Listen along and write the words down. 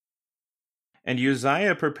And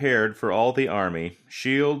Uzziah prepared for all the army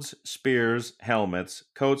shields, spears, helmets,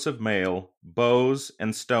 coats of mail, bows,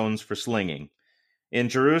 and stones for slinging. In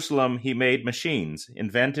Jerusalem he made machines,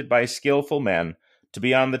 invented by skillful men, to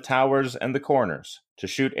be on the towers and the corners, to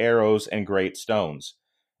shoot arrows and great stones.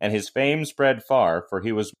 And his fame spread far, for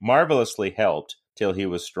he was marvelously helped till he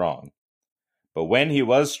was strong. But when he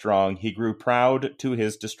was strong, he grew proud to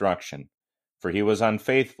his destruction, for he was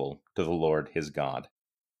unfaithful to the Lord his God.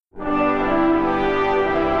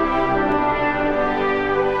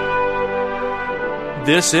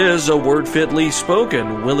 This is A Word Fitly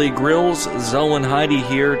Spoken. Willie Grills, Zelwyn Heidi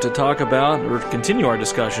here to talk about, or to continue our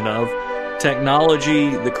discussion of,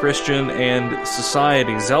 technology, the Christian, and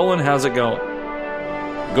society. Zelwyn, how's it going?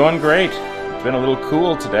 Going great. It's been a little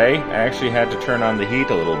cool today. I actually had to turn on the heat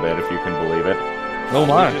a little bit, if you can believe it. Oh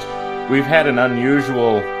my. We've had an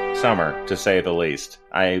unusual summer, to say the least.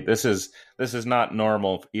 This is not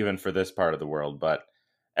normal even for this part of the world, but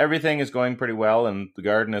everything is going pretty well, and the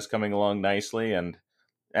garden is coming along nicely, and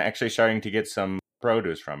actually starting to get some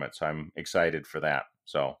produce from it, so I'm excited for that.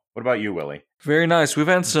 So, what about you, Willie? Very nice. We've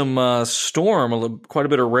had some storm, quite a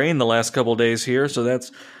bit of rain the last couple of days here, so that's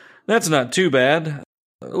not too bad.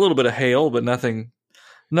 A little bit of hail, but nothing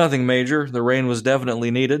major. The rain was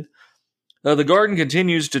definitely needed. The garden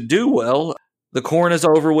continues to do well. The corn is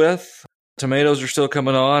over with. Tomatoes are still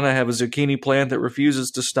coming on. I have a zucchini plant that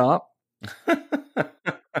refuses to stop. I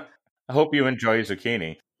hope you enjoy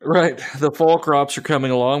zucchini. Right. The fall crops are coming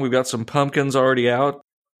along. We've got some pumpkins already out.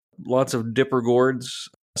 Lots of dipper gourds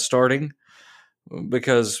starting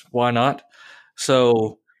because why not?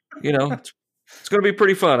 So, it's going to be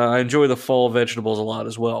pretty fun. I enjoy the fall vegetables a lot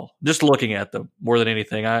as well. Just looking at them more than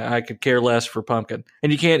anything. I could care less for pumpkin.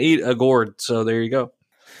 And you can't eat a gourd, so there you go.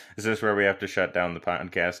 Is this where we have to shut down the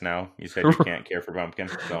podcast now? You said you can't care for pumpkin.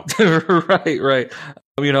 So. Right.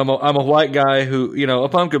 I'm a white guy who,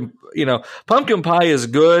 pumpkin pie is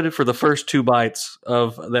good for the first 2 bites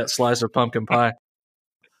of that slice of pumpkin pie.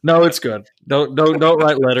 No, it's good. Don't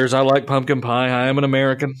write letters. I like pumpkin pie. I am an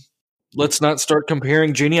American. Let's not start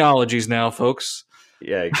comparing genealogies now, folks.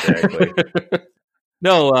 Yeah, exactly.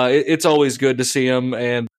 No, it's always good to see them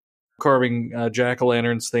and carving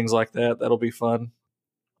jack-o'-lanterns, things like that. That'll be fun.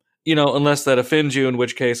 Unless that offends you, in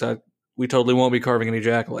which case we totally won't be carving any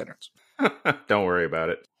jack-o'-lanterns. Don't worry about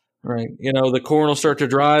it. Right. The corn will start to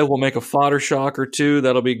dry. We'll make a fodder shock or 2.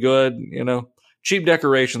 That'll be good. Cheap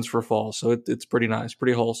decorations for fall. So it's pretty nice,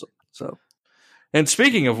 pretty wholesome. So, and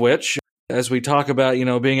speaking of which, as we talk about,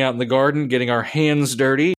 being out in the garden, getting our hands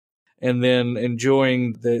dirty, and then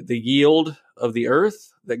enjoying the yield of the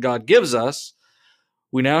earth that God gives us,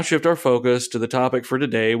 we now shift our focus to the topic for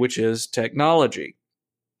today, which is technology.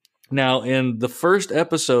 Now, in the first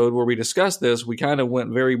episode where we discussed this, we kind of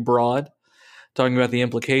went very broad, talking about the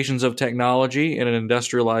implications of technology in an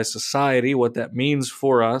industrialized society, what that means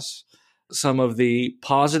for us, some of the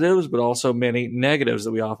positives, but also many negatives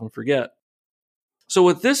that we often forget. So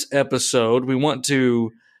with this episode, we want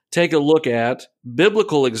to take a look at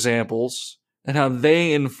biblical examples and how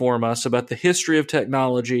they inform us about the history of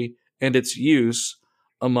technology and its use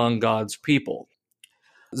among God's people.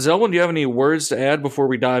 Zelwyn, do you have any words to add before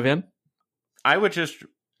we dive in? I would just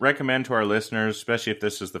recommend to our listeners, especially if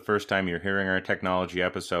this is the first time you're hearing our technology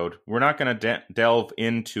episode, we're not going to delve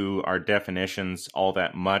into our definitions all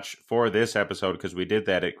that much for this episode because we did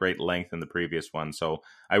that at great length in the previous one. So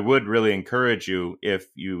I would really encourage you, if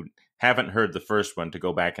you haven't heard the first one, to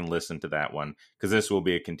go back and listen to that one because this will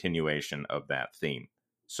be a continuation of that theme.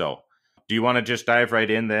 So do you want to just dive right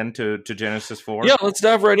in then to Genesis 4? Yeah, let's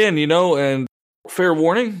dive right in, and fair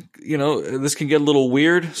warning, this can get a little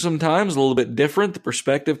weird sometimes, a little bit different. The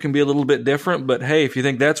perspective can be a little bit different, but hey, if you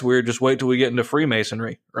think that's weird, just wait till we get into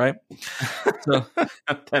Freemasonry, right? So,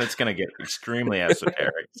 then it's going to get extremely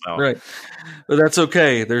esoteric. So. Right. But that's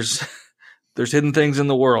okay. There's hidden things in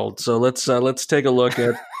the world. So let's take a look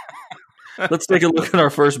at our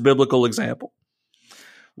first biblical example.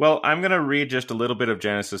 Well, I'm going to read just a little bit of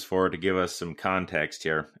Genesis 4 to give us some context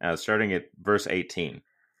here, starting at verse 18.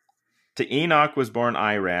 To Enoch was born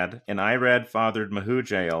Irad, and Irad fathered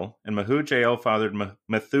Mehujael, and Mehujael fathered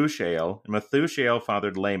Methushael, and Methushael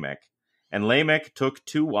fathered Lamech. And Lamech took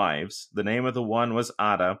 2 wives. The name of the one was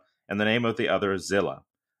Ada, and the name of the other Zillah.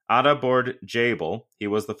 Ada bore Jabal. He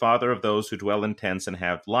was the father of those who dwell in tents and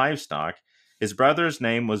have livestock. His brother's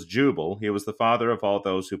name was Jubal. He was the father of all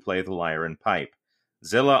those who play the lyre and pipe.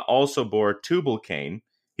 Zillah also bore Tubal-Cain.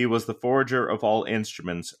 He was the forger of all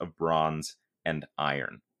instruments of bronze and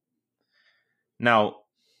iron. Now,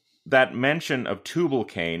 that mention of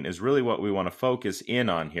Tubal-Cain is really what we want to focus in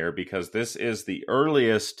on here because this is the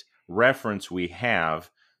earliest reference we have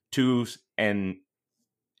to an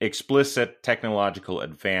explicit technological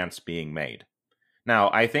advance being made. Now,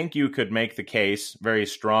 I think you could make the case very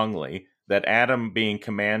strongly that Adam being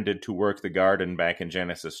commanded to work the garden back in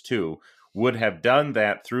Genesis 2 would have done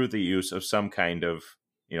that through the use of some kind of,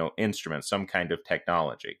 instrument, some kind of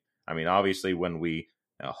technology. I mean, obviously, when we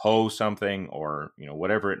hoe something or,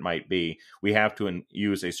 whatever it might be, we have to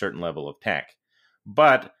use a certain level of tech.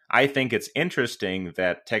 But I think it's interesting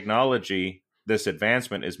that technology, this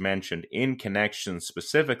advancement, is mentioned in connection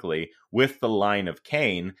specifically with the line of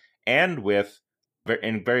Cain and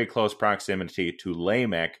in very close proximity to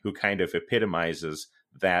Lamech, who kind of epitomizes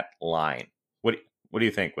that line. What do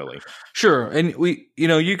you think, Willie? Sure, and we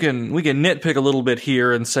can nitpick a little bit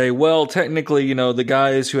here and say, well, technically, the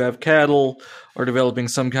guys who have cattle are developing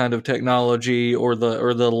some kind of technology, or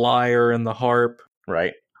the lyre and the harp,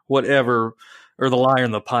 right? Whatever, or the lyre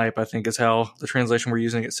and the pipe, I think is how the translation we're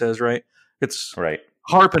using it says, right? It's right.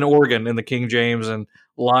 Harp and organ in the King James, and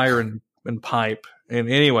lyre and pipe. And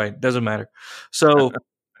anyway, it doesn't matter. So,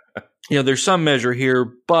 there's some measure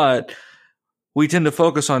here, but we tend to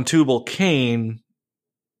focus on Tubal-Cain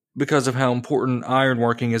because of how important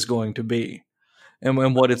ironworking is going to be, and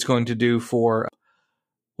what it's going to do for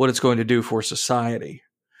society.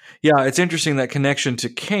 Yeah, it's interesting, that connection to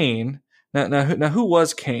Cain. Now, who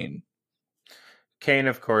was Cain? Cain,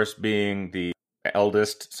 of course, being the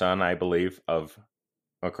eldest son, I believe, of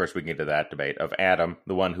course, we can get to that debate, of Adam,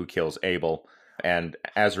 the one who kills Abel, and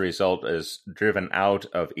as a result is driven out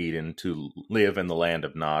of Eden to live in the land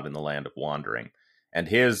of Nod, in the land of wandering. And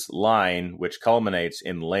his line, which culminates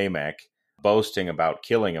in Lamech boasting about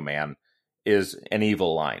killing a man, is an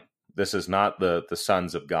evil line. This is not the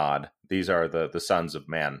sons of God. These are the sons of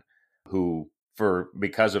men who,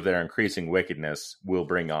 because of their increasing wickedness, will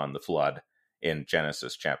bring on the flood in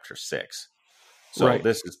Genesis chapter 6. So Right.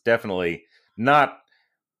 This is definitely not...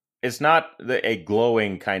 It's not a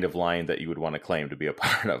glowing kind of line that you would want to claim to be a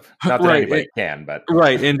part of. Not that anybody can, but...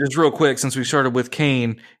 Right, and just real quick, since we started with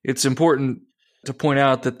Cain, it's important to point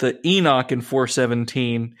out that the Enoch in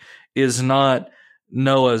 4:17 is not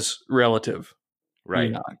Noah's relative. Right.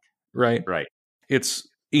 Enoch, right? Right. It's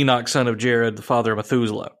Enoch, son of Jared, the father of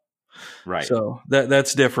Methuselah. Right. So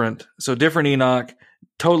that's different. So different Enoch,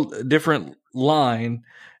 total different line,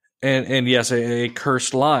 and yes, a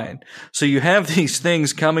cursed line. So you have these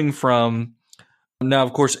things coming from. Now,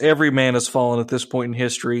 of course, every man has fallen at this point in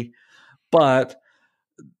history, but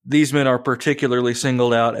these men are particularly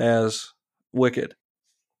singled out as wicked.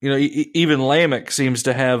 Even Lamech seems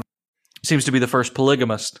to be the first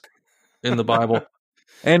polygamist in the Bible.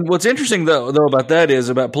 And what's interesting though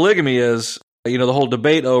about polygamy is, the whole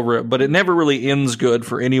debate over it, but it never really ends good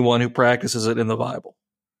for anyone who practices it in the Bible.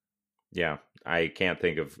 Yeah, I can't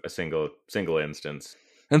think of a single instance.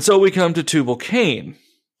 And so we come to Tubal-Cain.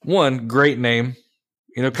 One, great name,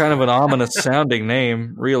 kind of an ominous sounding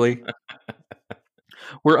name, really.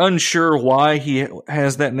 We're unsure why he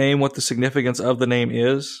has that name, what the significance of the name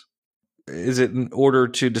is. Is it in order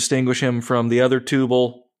to distinguish him from the other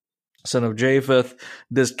Tubal, son of Japheth?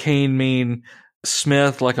 Does Cain mean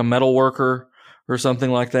smith, like a metal worker or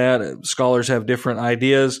something like that? Scholars have different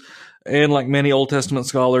ideas. And like many Old Testament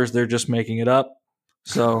scholars, they're just making it up.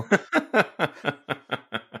 So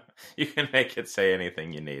you can make it say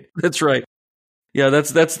anything you need. That's right. Yeah,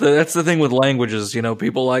 that's the thing with languages.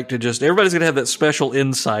 People like to everybody's gonna have that special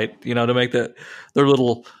insight, to make that their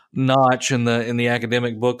little notch in the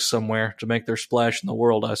academic books somewhere to make their splash in the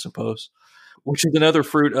world, I suppose. Which is another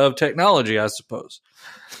fruit of technology, I suppose.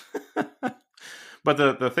 But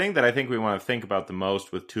the thing that I think we want to think about the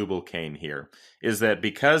most with Tubal-Cain here is that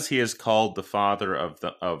because he is called the father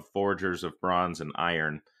of forgers of bronze and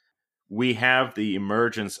iron, we have the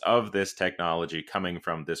emergence of this technology coming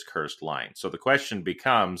from this cursed line. So the question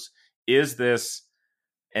becomes, is this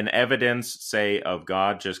an evidence, say, of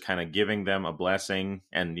God just kind of giving them a blessing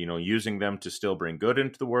and, using them to still bring good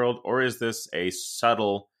into the world? Or is this a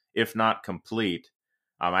subtle, if not complete,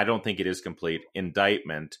 I don't think it is complete,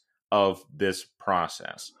 indictment of this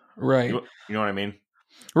process? Right. You know what I mean?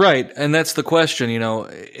 Right. And that's the question,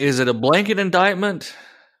 is it a blanket indictment?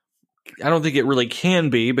 I don't think it really can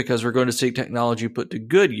be, because we're going to see technology put to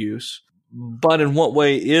good use. But in what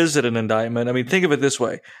way is it an indictment? I mean, think of it this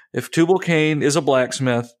way. If Tubal-Cain is a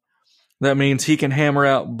blacksmith, that means he can hammer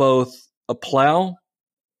out both a plow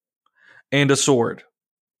and a sword.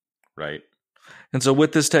 Right. And so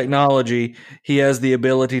with this technology, he has the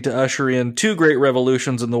ability to usher in two great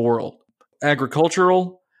revolutions in the world: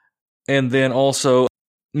 agricultural and then also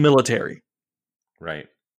military. Right.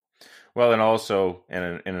 Well, and also in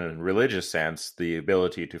a religious sense, the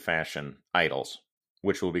ability to fashion idols.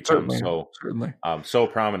 which will become Certainly, certainly. so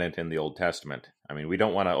prominent in the Old Testament. I mean, we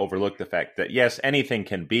don't want to overlook the fact that, yes, anything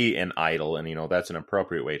can be an idol, and, that's an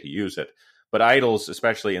appropriate way to use it. But idols,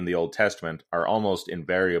 especially in the Old Testament, are almost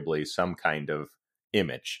invariably some kind of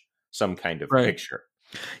image, some kind of Right. picture.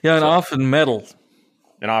 Yeah, and often metal.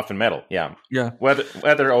 And often metal, yeah. Yeah.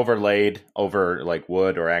 Whether overlaid over like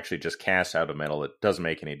wood or actually just cast out of metal, it doesn't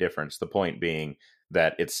make any difference. The point being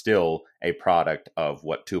that it's still a product of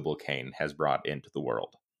what Tubal-Cain has brought into the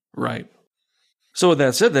world. Right. So with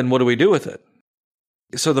that said, then what do we do with it?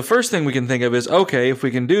 So the first thing we can think of is, okay, if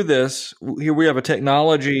we can do this, here we have a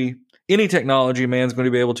technology, any technology man's going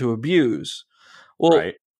to be able to abuse. Well,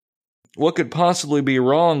 right. What could possibly be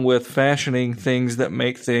wrong with fashioning things that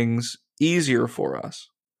make things easier for us?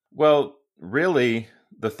 Well, really,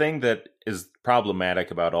 the thing that is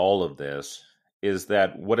problematic about all of this is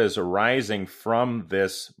that what is arising from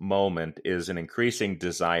this moment is an increasing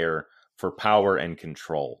desire for power and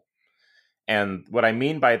control. And what I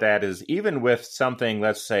mean by that is even with something,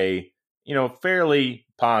 let's say, fairly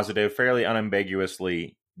positive, fairly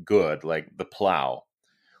unambiguously good, like the plow,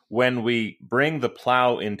 when we bring the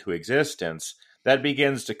plow into existence, that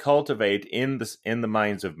begins to cultivate in the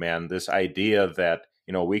minds of men this idea that,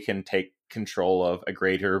 we can take control of a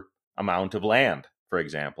greater amount of land, for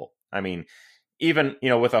example. I mean, even,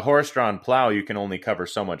 with a horse-drawn plow, you can only cover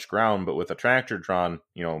so much ground, but with a tractor-drawn,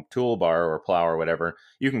 toolbar or plow or whatever,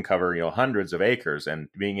 you can cover, hundreds of acres, and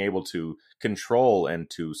being able to control and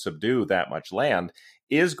to subdue that much land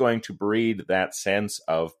is going to breed that sense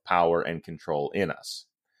of power and control in us.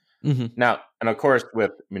 Mm-hmm. Now, and of course,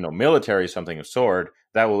 with, military, something of sword,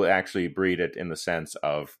 that will actually breed it in the sense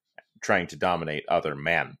of trying to dominate other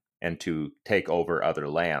men and to take over other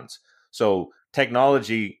lands. So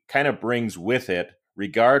technology kind of brings with it,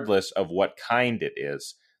 regardless of what kind it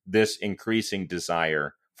is, this increasing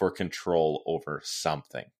desire for control over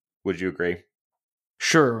something. Would you agree?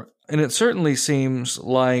 Sure. And it certainly seems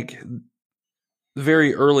like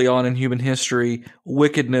very early on in human history,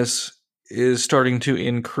 wickedness is starting to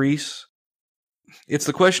increase. It's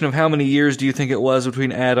the question of how many years do you think it was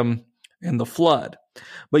between Adam and the flood?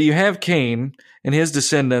 But you have Cain and his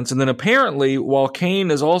descendants, and then apparently, while Cain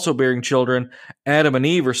is also bearing children, Adam and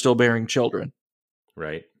Eve are still bearing children.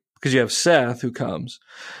 Right. Because you have Seth who comes.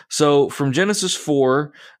 So from Genesis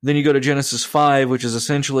 4, then you go to Genesis 5, which is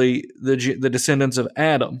essentially the descendants of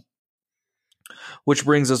Adam, which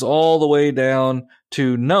brings us all the way down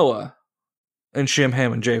to Noah and Shem,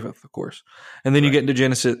 Ham, and Japheth, of course. And then you get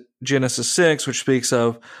into Genesis 6, which speaks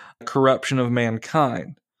of corruption of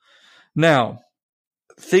mankind. Now,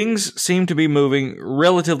 things seem to be moving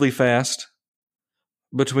relatively fast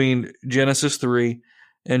between Genesis 3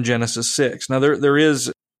 and Genesis 6. Now, there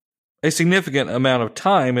is a significant amount of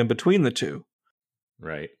time in between the two.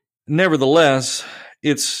 Right. Nevertheless,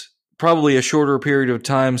 it's probably a shorter period of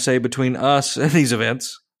time, say, between us and these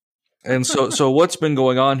events. And so what's been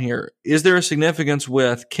going on here? Is there a significance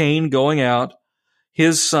with Cain going out,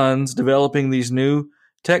 his sons developing these new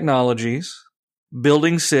technologies,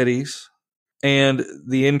 building cities, and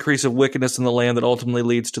the increase of wickedness in the land that ultimately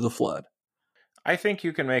leads to the flood? I think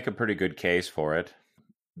you can make a pretty good case for it.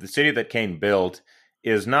 The city that Cain built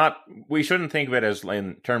is not, we shouldn't think of it as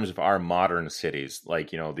in terms of our modern cities, like,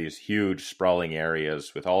 these huge sprawling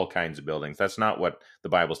areas with all kinds of buildings. That's not what the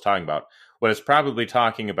Bible's talking about. What it's probably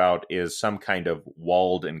talking about is some kind of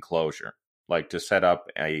walled enclosure, like to set up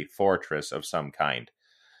a fortress of some kind.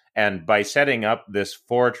 And by setting up this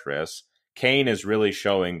fortress, Cain is really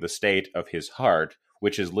showing the state of his heart,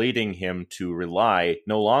 which is leading him to rely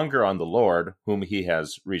no longer on the Lord, whom he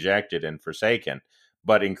has rejected and forsaken,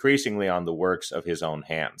 but increasingly on the works of his own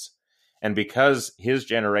hands. And because his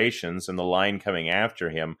generations and the line coming after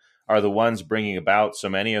him are the ones bringing about so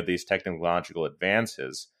many of these technological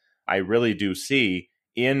advances, I really do see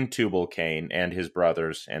in Tubal-Cain and his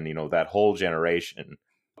brothers and, that whole generation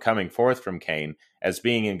coming forth from Cain as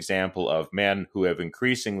being an example of men who have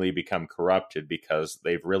increasingly become corrupted because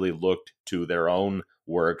they've really looked to their own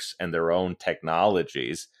works and their own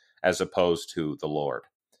technologies as opposed to the Lord.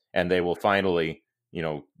 And they will finally,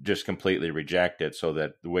 just completely reject it so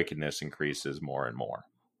that the wickedness increases more and more.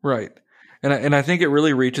 Right. And I think it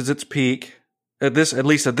really reaches its peak at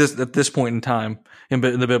least at this point in time in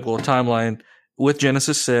the biblical timeline with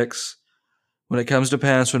Genesis 6. When it comes to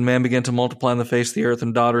pass, when man began to multiply on the face of the earth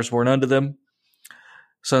and daughters born unto them,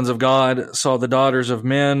 sons of God saw the daughters of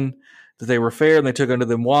men, that they were fair, and they took unto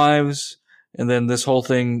them wives. And then this whole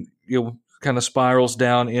thing kind of spirals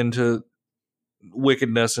down into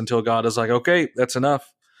wickedness until God is like, okay, that's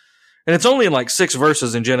enough. And it's only in like 6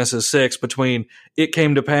 verses in Genesis 6 between it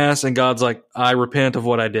came to pass and God's like, I repent of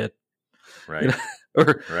what I did. Right.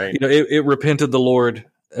 or Right. it repented the Lord,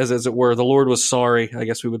 as it were. The Lord was sorry, I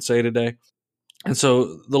guess we would say today. And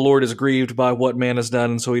so the Lord is grieved by what man has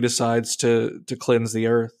done, and so he decides to cleanse the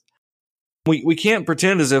earth. We can't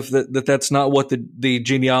pretend as if that's not what the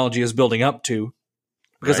genealogy is building up to,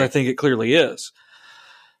 because I think it clearly is.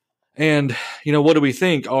 And, what do we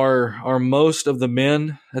think? Are most of the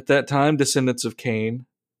men at that time descendants of Cain?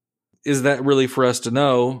 Is that really for us to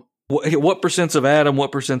know? What percents of Adam,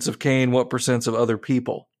 what percents of Cain, what percents of other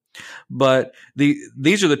people? But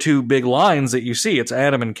these are the two big lines that you see. It's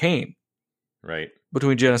Adam and Cain. Right.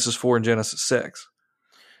 Between Genesis 4 and Genesis 6.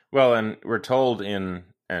 Well, and we're told in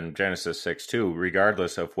Genesis 6 too,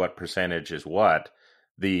 regardless of what percentage is what,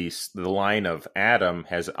 the line of Adam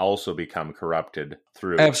has also become corrupted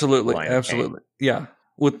through Absolutely. the line of Cain. Yeah,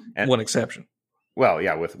 with one exception. Well,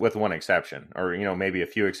 yeah, with one exception, or maybe a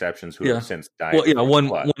few exceptions who have since died. Well, yeah,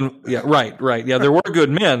 one, yeah, right. Yeah, there were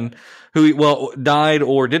good men who died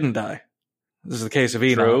or didn't die. This is the case of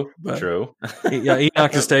Enoch. True. Yeah,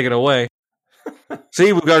 Enoch is taken away.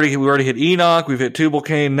 See, we've already hit Enoch, we've hit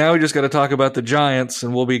Tubal-Cain. Now we just got to talk about the giants,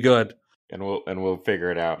 and we'll be good. And we'll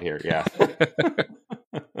figure it out here. Yeah.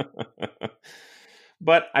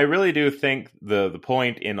 But I really do think the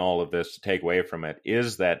point in all of this to take away from it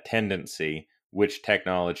is that tendency which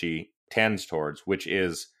technology tends towards, which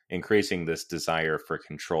is increasing this desire for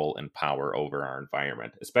control and power over our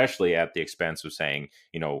environment, especially at the expense of saying,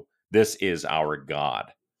 this is our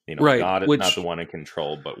God. Right, God is not the one in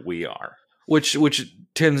control, but we are. Which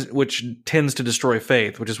tends to destroy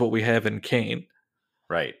faith, which is what we have in Cain.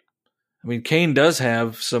 Right. I mean, Cain does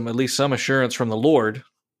have at least some assurance from the Lord,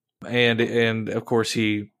 and of course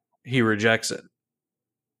he rejects it.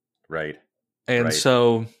 Right. And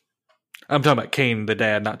so I'm talking about Cain, the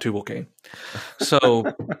dad, not Tubal-Cain.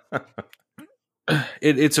 So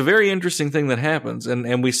it's a very interesting thing that happens,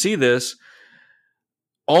 and we see this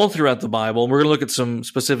all throughout the Bible. We're going to look at some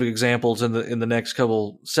specific examples in the next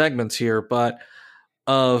couple segments here, but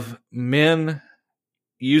of men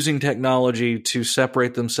using technology to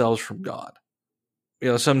separate themselves from God.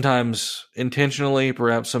 Sometimes intentionally,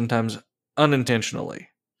 perhaps sometimes unintentionally.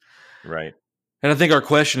 Right. And I think our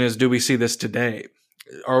question is, do we see this today?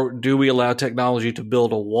 Or do we allow technology to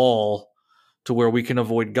build a wall to where we can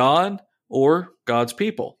avoid God or God's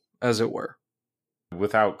people, as it were?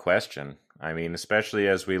 Without question. I mean, especially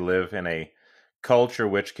as we live in a culture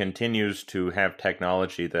which continues to have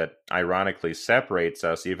technology that ironically separates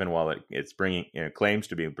us, even while it's bringing, claims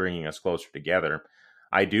to be bringing us closer together.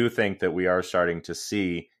 I do think that we are starting to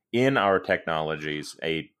see in our technologies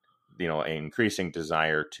an increasing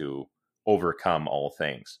desire to overcome all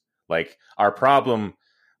things. Like our problem,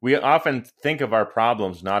 we often think of our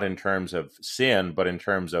problems not in terms of sin, but in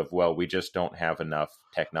terms of, we just don't have enough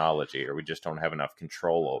technology, or we just don't have enough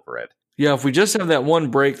control over it. Yeah, if we just have that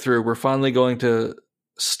one breakthrough, we're finally going to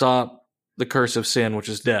stop the curse of sin, which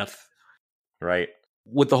is death. Right.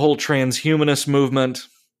 With the whole transhumanist movement,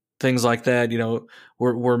 things like that,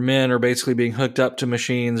 where men are basically being hooked up to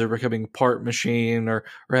machines or becoming part machine or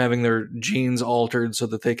having their genes altered so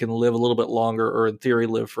that they can live a little bit longer or in theory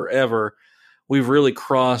live forever. We've really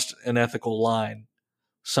crossed an ethical line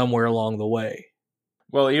somewhere along the way.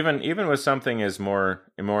 Well, even with something as more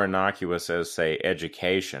innocuous as, say,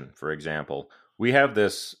 education, for example, we have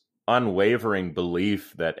this unwavering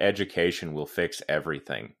belief that education will fix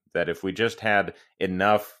everything. That if we just had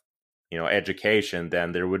enough, education,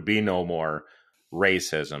 then there would be no more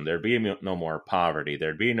racism. There'd be no more poverty.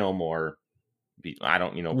 There'd be no more,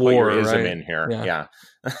 voyeurism, right? In here. Yeah.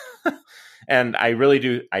 And I really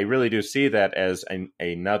do see that as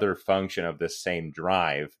another function of this same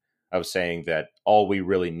drive of saying that all we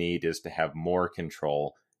really need is to have more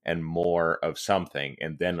control and more of something,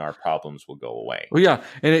 and then our problems will go away. Well, yeah,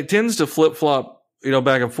 and it tends to flip-flop,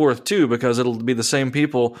 back and forth too, because it'll be the same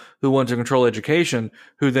people who want to control education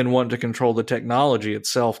who then want to control the technology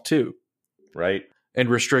itself too. Right. And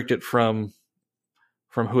restrict it from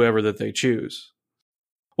whoever that they choose.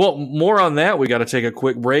 Well, more on that. We got to take a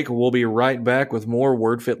quick break. We'll be right back with more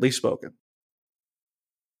Word Fitly Spoken.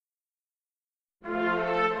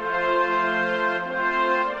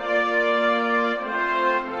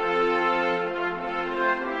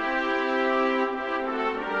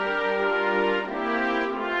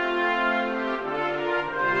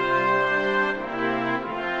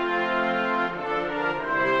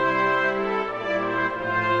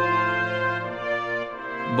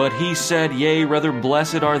 But he said, yea, rather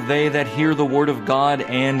blessed are they that hear the word of God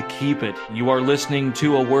and keep it. You are listening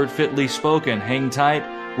to A Word Fitly Spoken. Hang tight.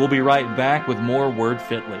 We'll be right back with more Word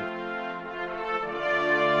Fitly.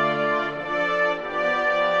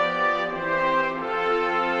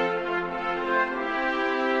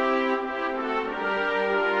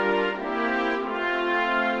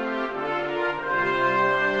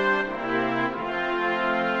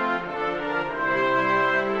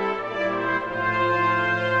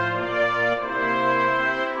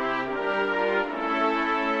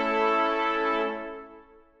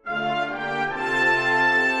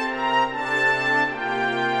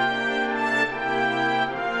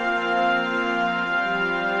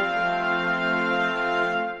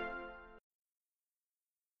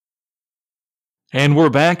 And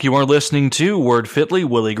we're back. You are listening to Word Fitly.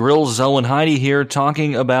 Willie Grills, Zoe and Heidi here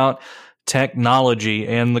talking about technology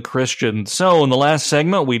and the Christian. So in the last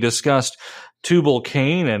segment, we discussed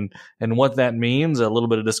Tubal-Cain and what that means, a little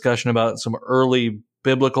bit of discussion about some early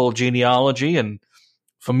biblical genealogy and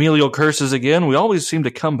familial curses again. We always seem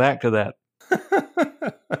to come back to that.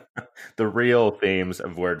 The real themes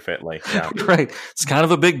of Word Fitly. Yeah. Right. It's kind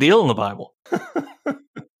of a big deal in the Bible.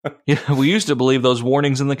 Yeah, we used to believe those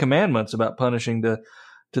warnings in the commandments about punishing to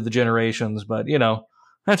the generations, but,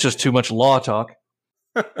 that's just too much law talk.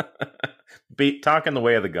 Be talking the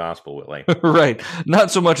way of the gospel, Willie. Right. Not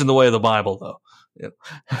so much in the way of the Bible, though. Yeah.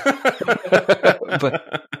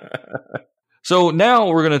 So now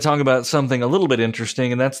we're going to talk about something a little bit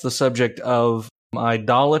interesting, and that's the subject of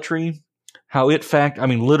idolatry, how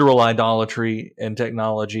literal idolatry and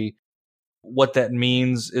technology, what that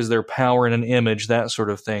means, is there power in an image, that sort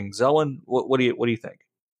of thing. Zelen, what do you think?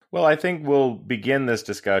 Well, I think we'll begin this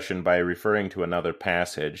discussion by referring to another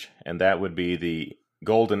passage, and that would be the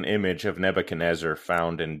golden image of Nebuchadnezzar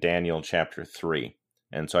found in Daniel chapter 3.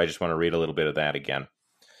 And so I just want to read a little bit of that again.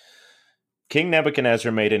 King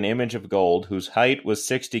Nebuchadnezzar made an image of gold whose height was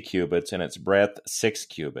 60 cubits and its breadth 6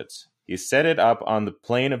 cubits. He set it up on the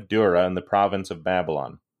plain of Dura in the province of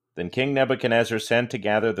Babylon. Then King Nebuchadnezzar sent to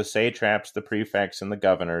gather the satraps, the prefects, and the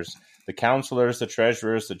governors, the counselors, the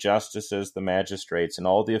treasurers, the justices, the magistrates, and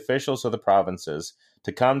all the officials of the provinces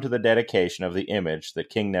to come to the dedication of the image that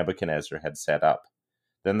King Nebuchadnezzar had set up.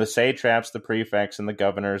 Then the satraps, the prefects, and the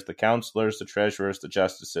governors, the counselors, the treasurers, the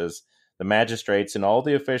justices, the magistrates, and all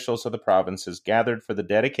the officials of the provinces gathered for the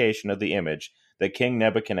dedication of the image that King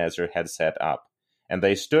Nebuchadnezzar had set up. And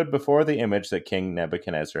they stood before the image that King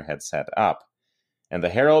Nebuchadnezzar had set up. And the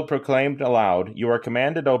herald proclaimed aloud, "You are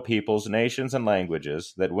commanded, O peoples, nations, and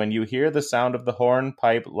languages, that when you hear the sound of the horn,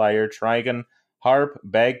 pipe, lyre, trigon, harp,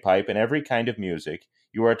 bagpipe, and every kind of music,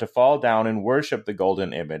 you are to fall down and worship the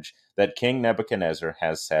golden image that King Nebuchadnezzar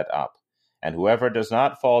has set up. And whoever does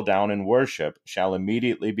not fall down and worship shall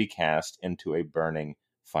immediately be cast into a burning,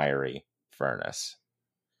 fiery furnace."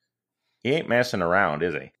 He ain't messing around,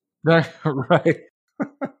 is he? Right.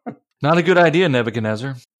 Not a good idea,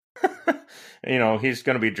 Nebuchadnezzar. He's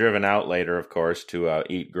going to be driven out later, of course, to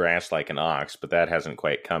eat grass like an ox, but that hasn't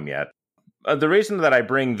quite come yet. The reason that I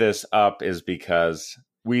bring this up is because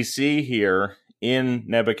we see here in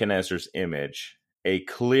Nebuchadnezzar's image a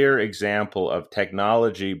clear example of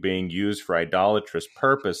technology being used for idolatrous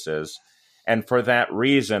purposes, and for that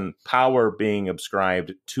reason, power being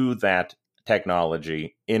ascribed to that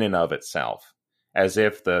technology in and of itself, as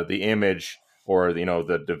if the image or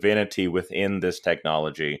the divinity within this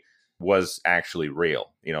technology was actually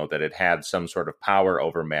real, that it had some sort of power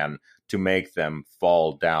over men to make them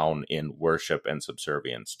fall down in worship and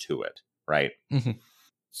subservience to it, right? Mm-hmm.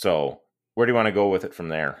 So where do you want to go with it from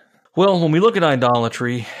there? Well, when we look at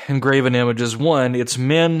idolatry and graven images, one, it's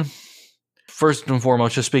men, first and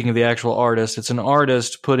foremost, just speaking of the actual artist, it's an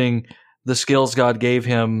artist putting the skills God gave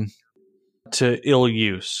him to ill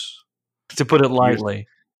use, to put it lightly.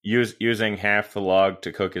 Using half the log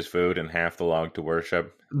to cook his food and half the log to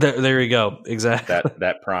worship. There you go. Exactly.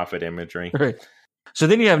 That prophet imagery. Right. So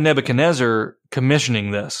then you have Nebuchadnezzar commissioning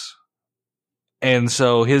this. And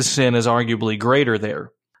so his sin is arguably greater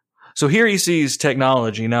there. So here he sees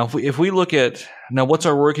technology. Now, if we look at, what's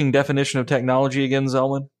our working definition of technology again,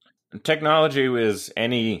 Zelwyn? Technology is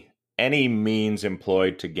any means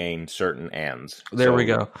employed to gain certain ends. There we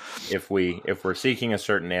go. If we're seeking a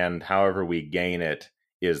certain end, however we gain it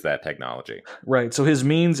is that technology. Right. So his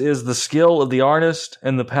means is the skill of the artist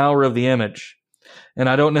and the power of the image. And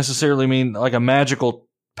I don't necessarily mean like a magical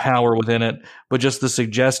power within it, but just the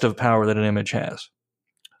suggestive power that an image has.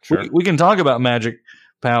 Sure. We can talk about magic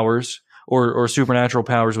powers or supernatural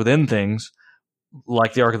powers within things,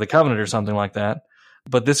 like the Ark of the Covenant or something like that.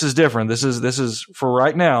 But this is different. This is for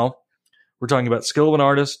right now. We're talking about skill of an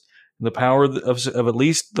artist, and the power of at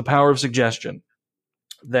least the power of suggestion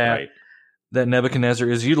that Nebuchadnezzar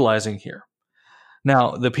is utilizing here.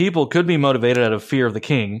 Now, the people could be motivated out of fear of the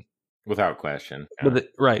king, without question. Yeah.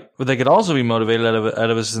 But they could also be motivated out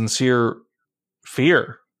of a sincere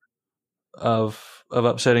fear of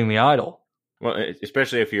upsetting the idol. Well,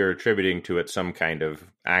 especially if you're attributing to it some kind of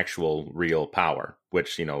actual real power,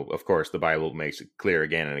 which, of course, the Bible makes it clear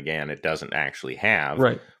again and again it doesn't actually have.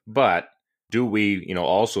 Right. But do we,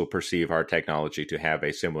 also perceive our technology to have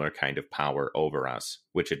a similar kind of power over us,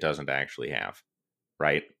 which it doesn't actually have,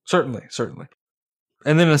 right? Certainly.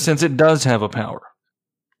 And then in a sense, it does have a power,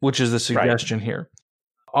 which is the suggestion here.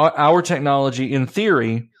 Our technology, in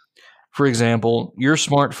theory, For example, your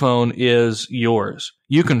smartphone is yours.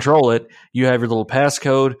 You control it. You have your little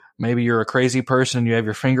passcode. Maybe you're a crazy person. You have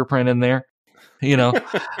your fingerprint in there,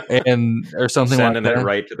 and or something Sending like it that.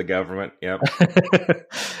 right to the government. Yep.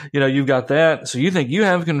 You've got that. So you think you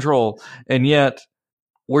have control, and yet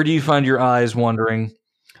where do you find your eyes wandering?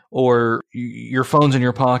 Or your phone's in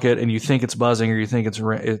your pocket and you think it's buzzing or you think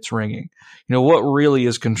it's ringing. What really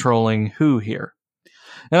is controlling who here?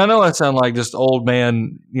 And I know I sound like just old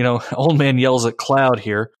man yells at cloud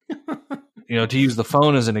here, to use the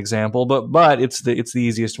phone as an example, but it's the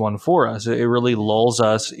easiest one for us. It really lulls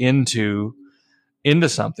us into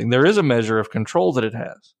something. There is a measure of control that it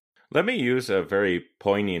has. Let me use a very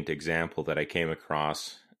poignant example that I came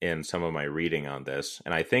across in some of my reading on this,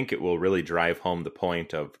 and I think it will really drive home the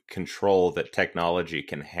point of control that technology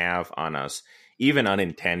can have on us, even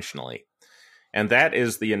unintentionally. And that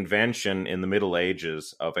is the invention in the Middle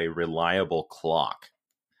Ages of a reliable clock.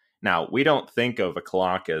 Now, we don't think of a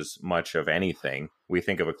clock as much of anything. We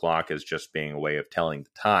think of a clock as just being a way of telling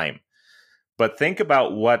the time. But think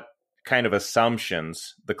about what kind of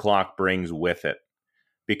assumptions the clock brings with it.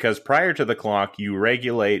 Because prior to the clock, you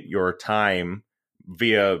regulate your time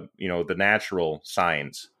via, the natural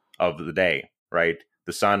signs of the day, right?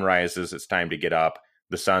 The sun rises, it's time to get up.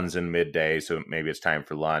 The sun's in midday, so maybe it's time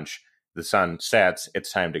for lunch. The sun sets,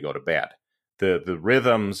 it's time to go to bed. The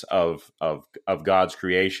rhythms of God's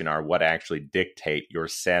creation are what actually dictate your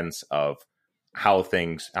sense of how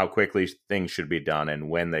quickly things should be done and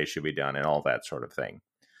when they should be done and all that sort of thing.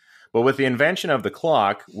 But with the invention of the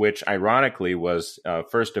clock, which ironically was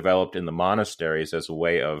first developed in the monasteries as a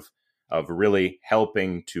way of really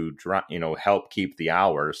helping to help keep the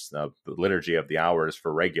hours, the liturgy of the hours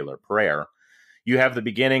for regular prayer, you have the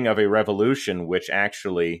beginning of a revolution which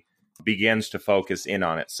actually begins to focus in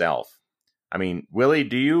on itself. I mean, Willie,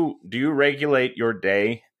 do you regulate your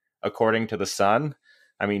day according to the sun?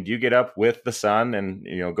 I mean, do you get up with the sun and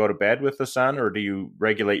go to bed with the sun, or do you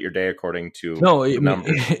regulate your day according to the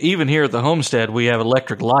numbers? Even here at the homestead, we have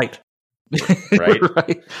electric light. Right?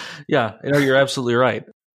 Right? Yeah, you're absolutely right.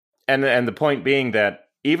 And the point being that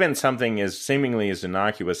even something as seemingly as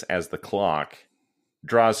innocuous as the clock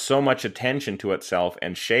draws so much attention to itself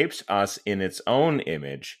and shapes us in its own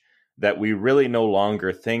image that we really no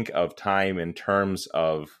longer think of time in terms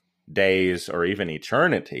of days or even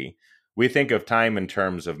eternity. We think of time in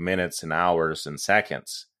terms of minutes and hours and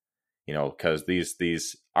seconds, because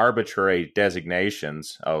these arbitrary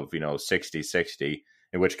designations of, 60,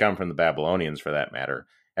 and which come from the Babylonians for that matter,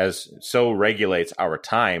 as so regulates our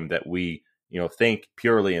time that we, think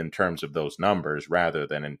purely in terms of those numbers rather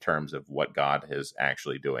than in terms of what God is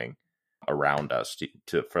actually doing around us,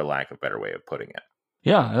 to for lack of a better way of putting it.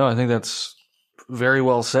 Yeah, no, I think that's very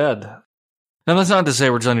well said. And that's not to say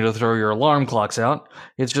we're telling you to throw your alarm clocks out.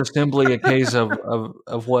 It's just simply a case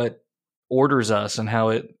of what orders us and how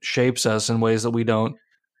it shapes us in ways that we don't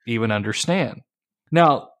even understand.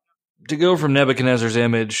 Now, to go from Nebuchadnezzar's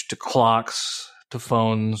image to clocks, to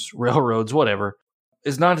phones, railroads, whatever,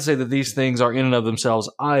 is not to say that these things are in and of themselves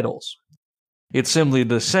idols. It's simply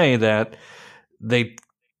to say that they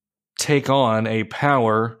take on a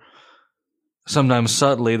power, sometimes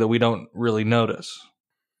subtly, that we don't really notice.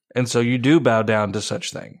 And so you do bow down to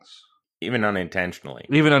such things. Even unintentionally.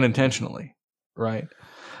 Right.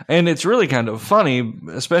 And it's really kind of funny,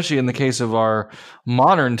 especially in the case of our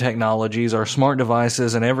modern technologies, our smart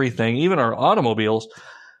devices and everything, even our automobiles.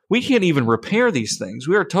 We can't even repair these things.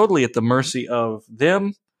 We are totally at the mercy of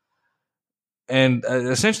them and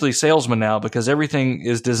essentially salesmen now, because everything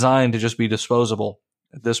is designed to just be disposable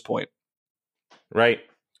at this point. Right.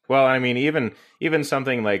 Well, I mean, even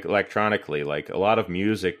something like electronically, like a lot of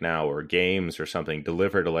music now or games or something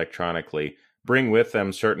delivered electronically bring with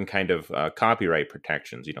them certain kind of copyright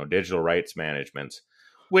protections, digital rights managements,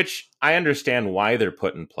 which I understand why they're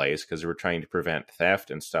put in place, because we're trying to prevent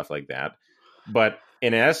theft and stuff like that. But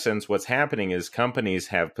in essence, what's happening is companies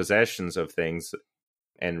have possessions of things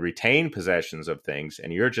and retain possessions of things,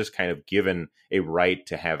 and you're just kind of given a right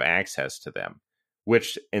to have access to them,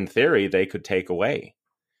 which in theory they could take away.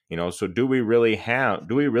 So do we really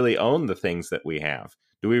own the things that we have?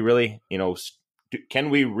 Do we really, can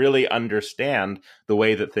we really understand the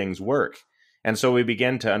way that things work? And so we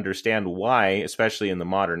begin to understand why, especially in the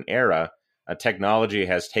modern era, technology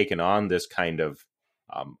has taken on this kind of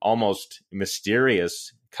almost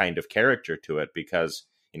mysterious kind of character to it, because,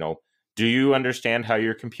 do you understand how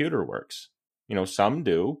your computer works? Some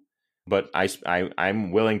do, but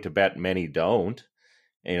I'm willing to bet many don't.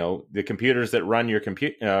 The computers that run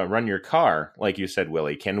your car, like you said,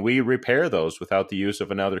 Willie, can we repair those without the use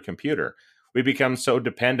of another computer? We become so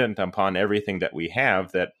dependent upon everything that we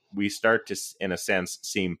have that we start to, in a sense,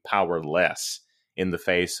 seem powerless in the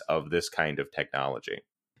face of this kind of technology.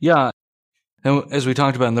 Yeah. And as we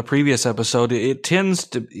talked about in the previous episode, it tends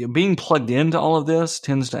to, being plugged into all of this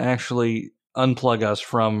tends to actually unplug us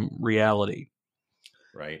from reality.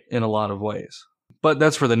 Right. In a lot of ways. But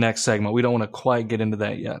that's for the next segment. We don't want to quite get into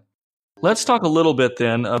that yet. Let's talk a little bit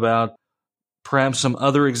then about perhaps some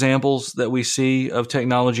other examples that we see of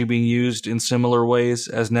technology being used in similar ways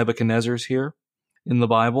as Nebuchadnezzar's here in the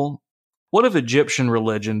Bible. What of Egyptian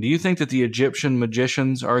religion? Do you think that the Egyptian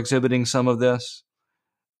magicians are exhibiting some of this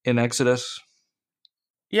in Exodus?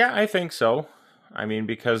 Yeah, I think so. I mean,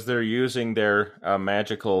 because they're using their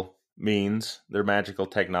magical means, their magical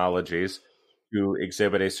technologies to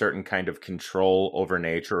exhibit a certain kind of control over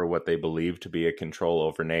nature, or what they believe to be a control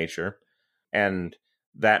over nature. And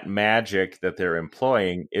that magic that they're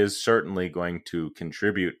employing is certainly going to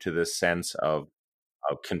contribute to this sense of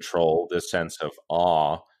control, this sense of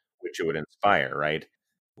awe, which it would inspire, right?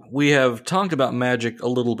 We have talked about magic a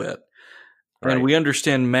little bit, and Right. we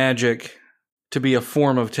understand magic to be a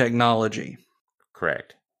form of technology.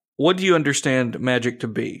 Correct. What do you understand magic to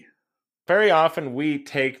be? Very often we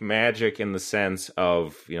take magic in the sense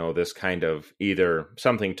of, this kind of either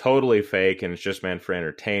something totally fake and it's just meant for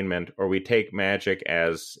entertainment, or we take magic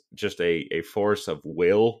as just a force of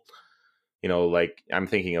will. Like I'm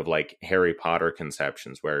thinking of like Harry Potter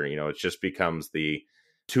conceptions where, it just becomes the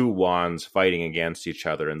two wands fighting against each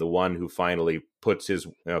other, and the one who finally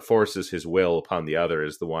forces his will upon the other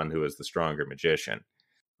is the one who is the stronger magician.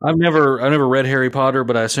 I've never read Harry Potter,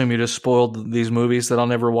 but I assume you just spoiled these movies that I'll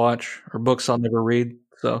never watch or books I'll never read.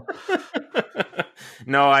 So,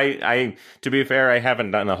 no, I to be fair, I haven't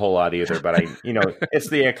done a whole lot either. But it's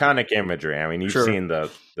the iconic imagery. I mean, you've Sure. seen the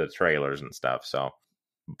trailers and stuff. So,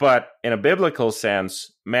 but in a biblical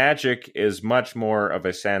sense, magic is much more of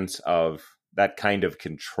a sense of that kind of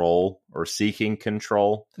control or seeking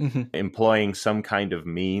control, employing some kind of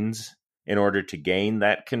means in order to gain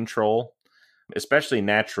that control. Especially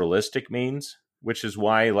naturalistic means, which is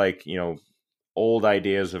why, old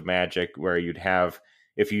ideas of magic where you'd have,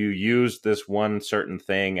 if you use this one certain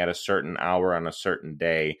thing at a certain hour on a certain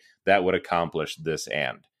day, that would accomplish this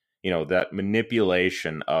end. That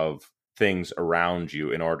manipulation of things around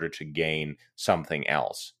you in order to gain something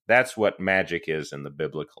else. That's what magic is in the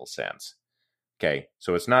biblical sense. Okay,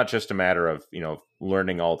 so it's not just a matter of,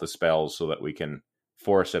 learning all the spells so that we can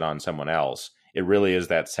force it on someone else. It really is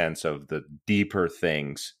that sense of the deeper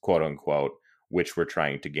things, quote unquote, which we're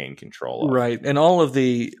trying to gain control of. Right. And all of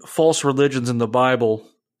the false religions in the Bible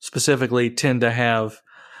specifically tend to have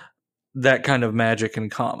that kind of magic in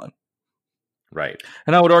common. Right.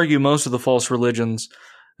 And I would argue most of the false religions,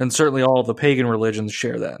 and certainly all of the pagan religions,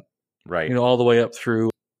 share that. Right. All the way up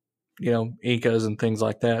through, Incas and things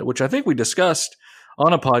like that, which I think we discussed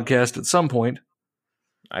on a podcast at some point.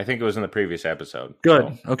 I think it was in the previous episode.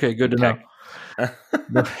 Good. So. Okay, good to know.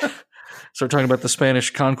 Start talking about the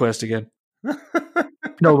Spanish conquest again.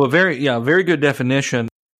 No, but very good definition.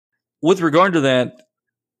 With regard to that,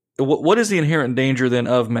 what is the inherent danger then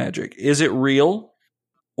of magic? Is it real,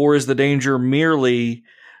 or is the danger merely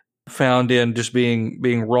found in just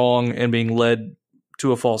being wrong and being led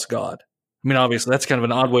to a false god? I mean, obviously, that's kind of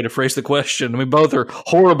an odd way to phrase the question. I mean, both are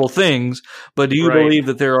horrible things, but do you believe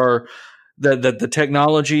that there are that the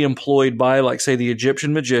technology employed by, like, say, the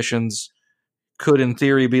Egyptian magicians could, in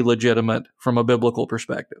theory, be legitimate from a biblical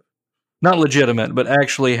perspective? Not legitimate, but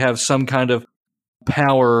actually have some kind of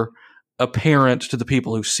power apparent to the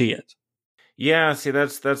people who see it. Yeah, see,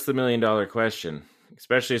 that's the $1 million question,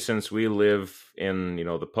 especially since we live in,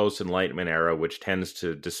 the post-Enlightenment era, which tends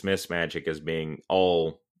to dismiss magic as being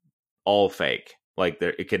all fake. Like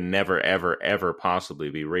it can never, ever, ever possibly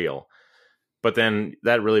be real. But then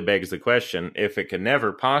that really begs the question, if it can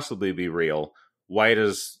never possibly be real, why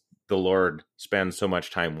does the Lord spend so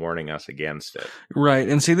much time warning us against it? Right.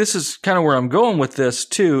 And see, this is kind of where I'm going with this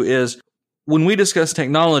too, is when we discuss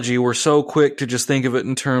technology, we're so quick to just think of it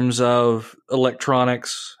in terms of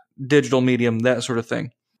electronics, digital medium, that sort of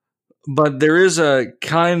thing. But there is a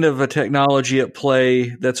kind of a technology at play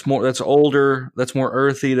that's older, that's more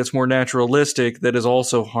earthy, that's more naturalistic, that is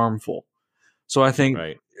also harmful. So I think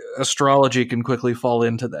astrology can quickly fall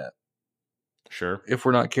into that. Sure. If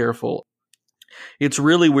we're not careful. It's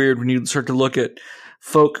really weird when you start to look at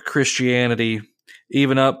folk Christianity,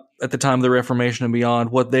 even up at the time of the Reformation and beyond,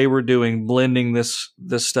 what they were doing, blending this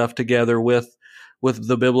stuff together with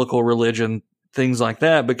the biblical religion, things like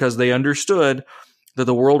that, because they understood that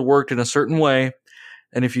the world worked in a certain way,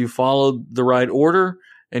 and if you followed the right order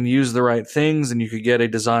and used the right things, then you could get a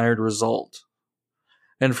desired result.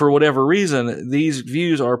 And for whatever reason, these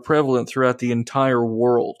views are prevalent throughout the entire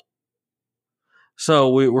world. So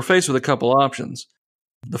we're faced with a couple options.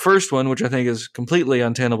 The first one, which I think is completely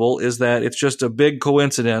untenable, is that it's just a big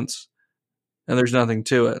coincidence and there's nothing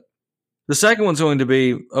to it. The second one's going to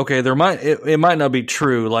be, okay, it might not be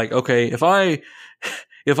true. Like, okay, if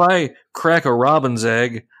I crack a robin's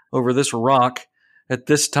egg over this rock at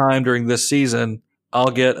this time during this season,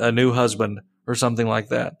 I'll get a new husband or something like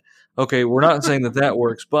that. Okay, we're not saying that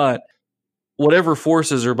works, but whatever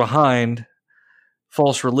forces are behind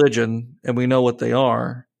false religion, and we know what they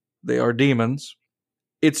are demons.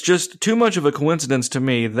 It's just too much of a coincidence to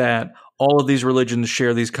me that all of these religions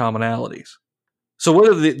share these commonalities. So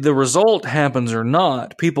whether the result happens or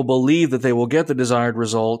not, people believe that they will get the desired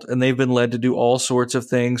result, and they've been led to do all sorts of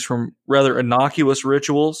things from rather innocuous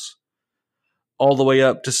rituals all the way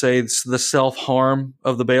up to, say, the self-harm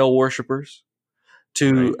of the Baal worshippers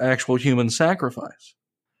to actual human sacrifice.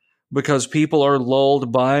 Because people are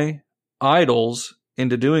lulled by idols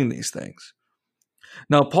into doing these things.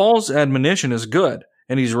 Now, Paul's admonition is good,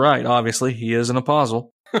 and he's right, obviously. He is an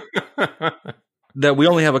apostle. That we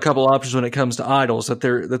only have a couple options when it comes to idols, that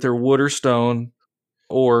they're wood or stone,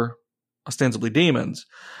 or ostensibly demons.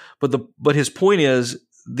 But his point is,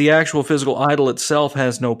 the actual physical idol itself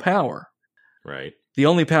has no power. Right. The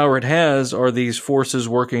only power it has are these forces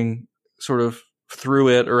working sort of through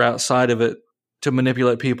it or outside of it to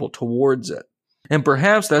manipulate people towards it. And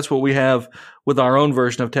perhaps that's what we have with our own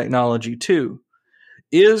version of technology too.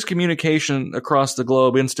 Is communication across the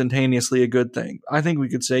globe instantaneously a good thing? I think we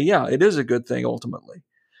could say, yeah, it is a good thing ultimately.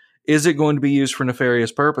 Is it going to be used for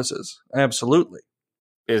nefarious purposes? Absolutely.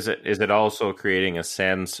 Is it also creating a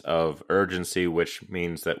sense of urgency, which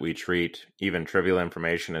means that we treat even trivial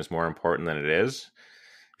information as more important than it is?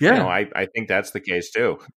 Yeah. I think that's the case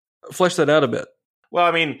too. Flesh that out a bit. Well,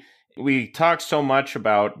 I mean, we talk so much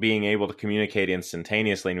about being able to communicate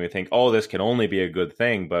instantaneously, and we think, oh, this can only be a good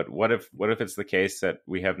thing. But what if it's the case that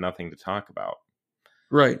we have nothing to talk about?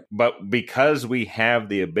 Right. But because we have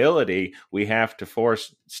the ability, we have to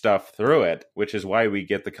force stuff through it, which is why we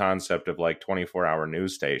get the concept of like 24-hour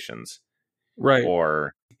news stations. Right.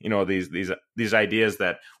 Or, these ideas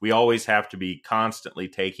that we always have to be constantly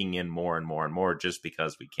taking in more and more and more just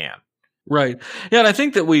because we can. Right. Yeah, and I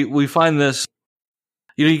think that we find this,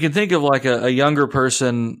 you can think of like a younger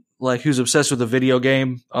person like who's obsessed with a video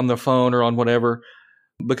game on the phone or on whatever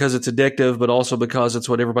because it's addictive, but also because it's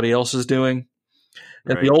what everybody else is doing.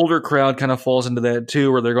 And the older crowd kind of falls into that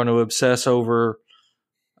too, where they're going to obsess over,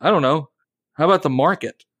 I don't know, how about the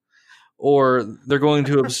market? Or they're going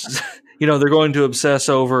to, they're going to obsess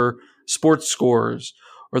over sports scores,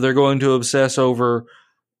 or they're going to obsess over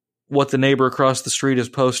what the neighbor across the street is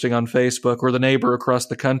posting on Facebook, or the neighbor across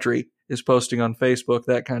the country is posting on Facebook,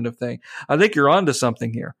 that kind of thing. I think you're onto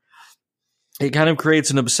something here. It kind of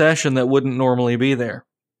creates an obsession that wouldn't normally be there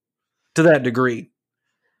to that degree.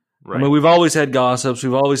 Right. I mean, we've always had gossips,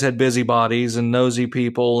 we've always had busybodies and nosy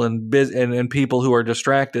people and people who are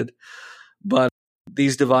distracted. But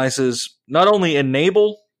these devices not only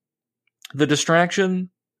enable the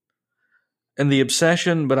distraction and the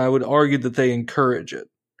obsession, but I would argue that they encourage it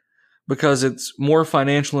because it's more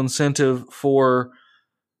financial incentive for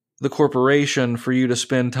the corporation for you to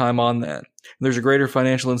spend time on that. There's a greater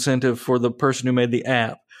financial incentive for the person who made the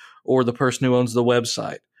app or the person who owns the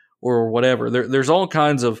website or whatever. There's all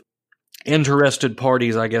kinds of interested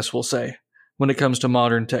parties, I guess we'll say, when it comes to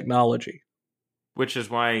modern technology. Which is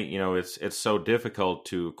why, it's so difficult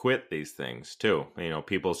to quit these things too.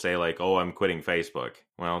 People say like, oh, I'm quitting Facebook.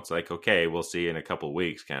 Well, it's like, okay, we'll see you in a couple of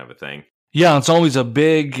weeks kind of a thing. Yeah, it's always a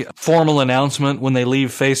big formal announcement when they leave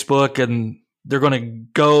Facebook and they're going to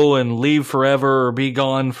go and leave forever or be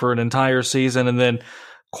gone for an entire season. And then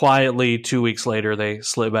quietly 2 weeks later, they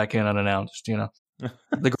slip back in unannounced,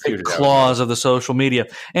 the great claws of the social media.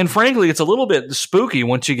 And frankly, it's a little bit spooky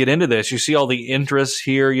once you get into this. You see all the interests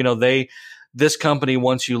here. This company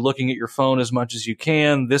wants you looking at your phone as much as you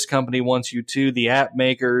can. This company wants you to, the app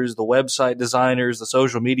makers, the website designers, the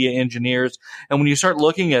social media engineers. And when you start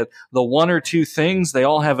looking at the one or two things they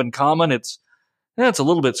all have in common, it's a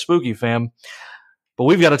little bit spooky, fam. But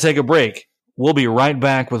we've got to take a break. We'll be right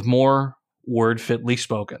back with more Word Fitly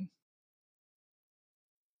Spoken.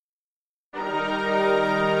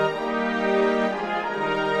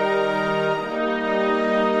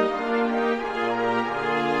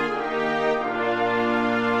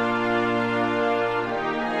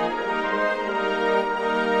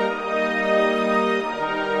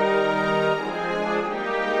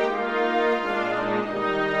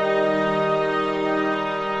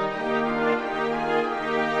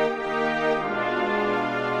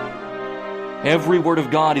 Every word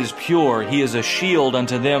of God is pure. He is a shield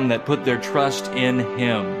unto them that put their trust in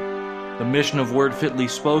Him. The mission of Word Fitly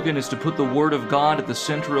Spoken is to put the Word of God at the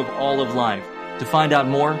center of all of life. To find out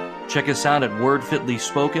more, check us out at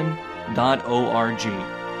wordfitlyspoken.org.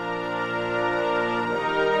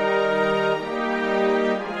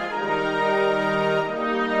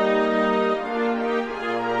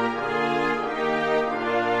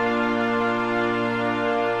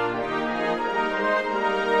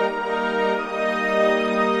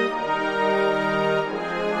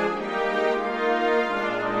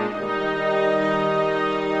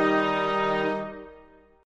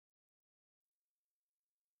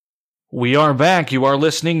 We are back. You are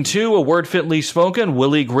listening to A Word Fitly Spoken.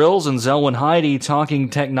 Willie Grills and Zelwyn Heidi talking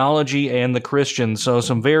technology and the Christians. So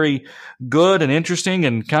some very good and interesting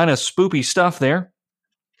and kind of spoopy stuff there.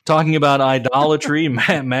 Talking about idolatry,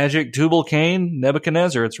 magic, Tubal-Cain,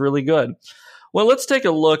 Nebuchadnezzar. It's really good. Well, let's take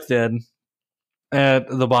a look then at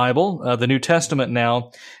the Bible, the New Testament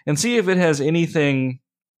now, and see if it has anything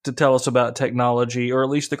to tell us about technology, or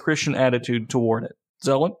at least the Christian attitude toward it.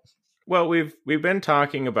 Zelwyn? Well, we've been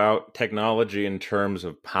talking about technology in terms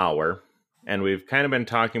of power, and we've kind of been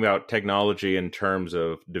talking about technology in terms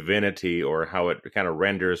of divinity, or how it kind of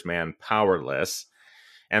renders man powerless.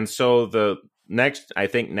 And so the next, I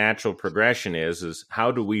think, natural progression is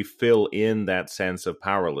how do we fill in that sense of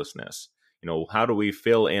powerlessness? You know, how do we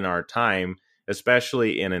fill in our time,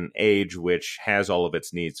 especially in an age which has all of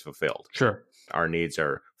its needs fulfilled? Sure. Our needs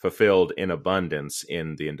are fulfilled in abundance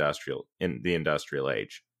in the industrial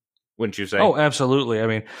age. Wouldn't you say? Oh, absolutely. I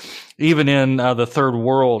mean, even in the third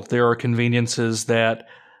world, there are conveniences that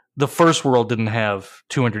the first world didn't have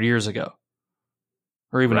 200 years ago,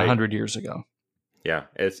 or even 100 years ago. Yeah,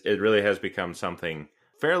 it really has become something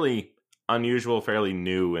fairly unusual, fairly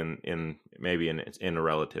new in a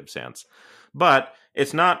relative sense. But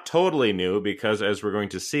it's not totally new, because as we're going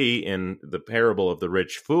to see in the parable of the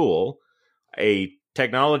rich fool, a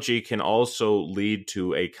technology can also lead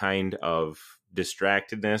to a kind of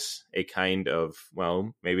distractedness, a kind of,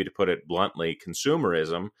 well, maybe to put it bluntly,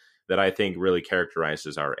 consumerism that I think really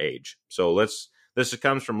characterizes our age. So this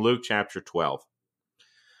comes from Luke chapter 12.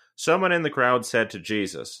 Someone in the crowd said to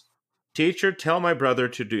Jesus, "Teacher, tell my brother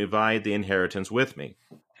to divide the inheritance with me."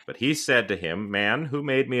 But he said to him, "Man, who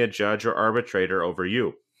made me a judge or arbitrator over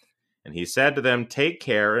you?" And he said to them, "Take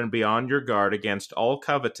care and be on your guard against all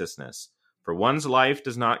covetousness, for one's life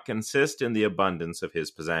does not consist in the abundance of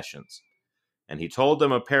his possessions." And he told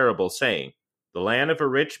them a parable, saying, "The land of a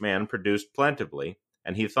rich man produced plentifully,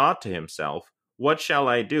 and he thought to himself, 'What shall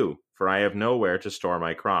I do? For I have nowhere to store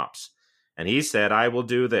my crops.' And he said, 'I will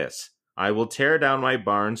do this. I will tear down my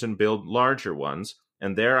barns and build larger ones,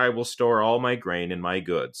 and there I will store all my grain and my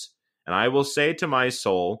goods. And I will say to my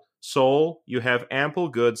soul, Soul, you have ample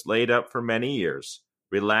goods laid up for many years.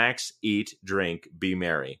 Relax, eat, drink, be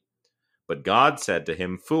merry.' But God said to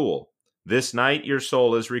him, 'Fool, this night your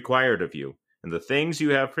soul is required of you, and the things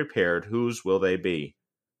you have prepared, whose will they be?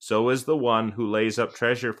 So is the one who lays up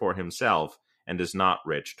treasure for himself and is not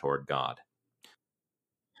rich toward God.'"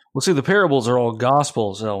 Well, see, the parables are all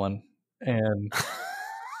gospels, Owen, and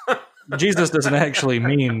Jesus doesn't actually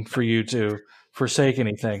mean for you to forsake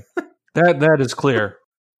anything. That is clear.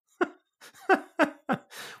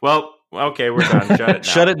 Well, okay, we're done. Shut it down.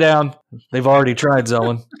 Shut it down. They've already tried,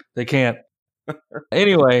 Zelwyn. They can't.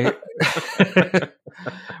 Anyway,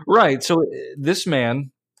 right. So this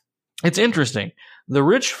man, it's interesting. The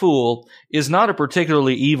rich fool is not a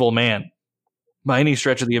particularly evil man by any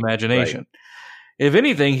stretch of the imagination. Right. If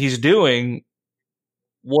anything, he's doing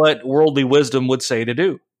what worldly wisdom would say to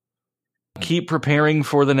do. Keep preparing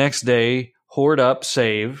for the next day, hoard up,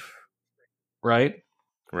 save, right?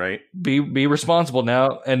 Right. Be responsible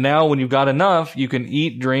now. And now when you've got enough, you can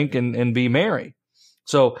eat, drink, and be merry.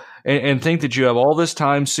 So, and think that you have all this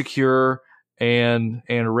time secure and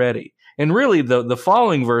ready. And really, the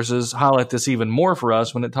following verses highlight this even more for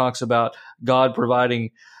us when it talks about God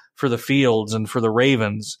providing for the fields and for the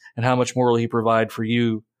ravens, and how much more will He provide for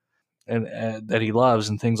you and that He loves,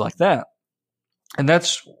 and things like that. And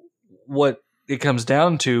that's what it comes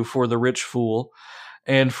down to for the rich fool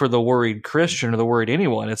and for the worried Christian, or the worried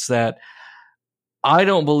anyone. It's that I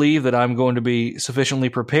don't believe that I'm going to be sufficiently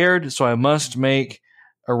prepared, so I must make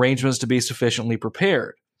arrangements to be sufficiently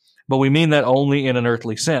prepared. But we mean that only in an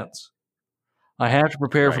earthly sense. I have to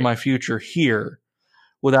prepare for my future here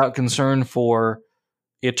without concern for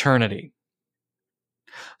eternity.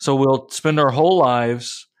 So we'll spend our whole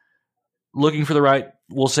lives looking for the right,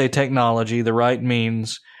 we'll say, technology, the right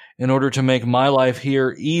means, in order to make my life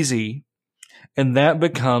here easy, and that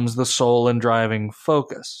becomes the sole and driving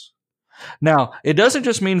focus. Now, it doesn't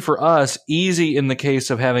just mean for us easy in the case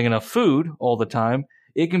of having enough food all the time.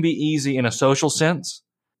 It can be easy in a social sense,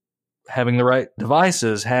 having the right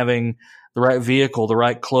devices, having the right vehicle, the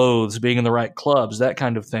right clothes, being in the right clubs, that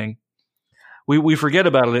kind of thing. We forget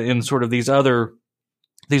about it in sort of these other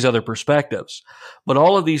perspectives. But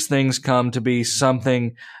all of these things come to be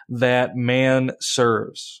something that man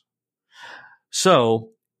serves.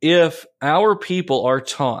 So if our people are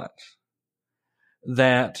taught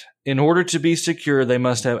that in order to be secure, they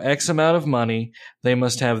must have X amount of money, they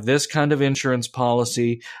must have this kind of insurance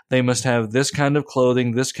policy, they must have this kind of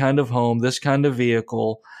clothing, this kind of home, this kind of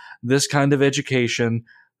vehicle, this kind of education,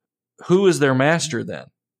 who is their master then?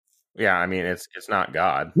 Yeah, I mean, it's not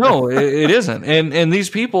God. No, it isn't. And these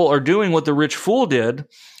people are doing what the rich fool did,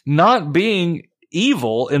 not being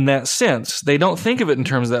evil in that sense. They don't think of it in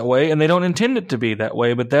terms that way, and they don't intend it to be that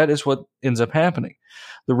way, but that is what ends up happening.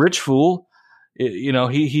 The rich fool,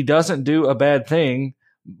 he doesn't do a bad thing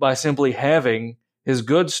by simply having his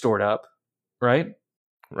goods stored up, right?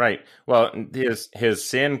 Right. Well, his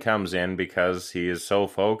sin comes in because he is so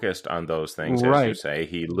focused on those things, as you say,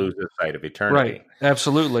 he loses sight of eternity. Right.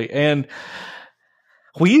 Absolutely. And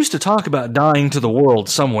we used to talk about dying to the world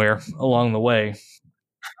somewhere along the way.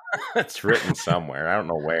 It's written somewhere. I don't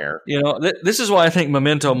know where. This is why I think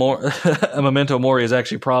memento mori is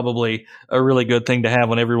actually probably a really good thing to have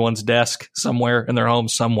on everyone's desk somewhere in their home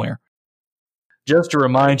somewhere. Just to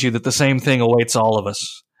remind you that the same thing awaits all of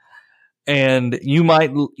us. And you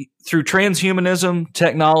might, through transhumanism,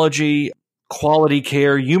 technology, quality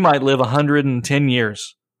care, you might live 110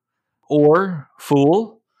 years. Or,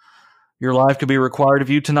 fool, your life could be required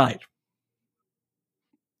of you tonight.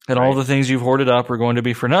 And all the things you've hoarded up are going to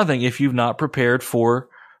be for nothing if you've not prepared for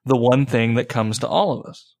the one thing that comes to all of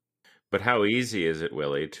us. But how easy is it,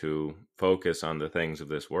 Willie, to focus on the things of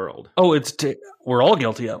this world? Oh, we're all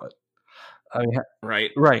guilty of it. I mean,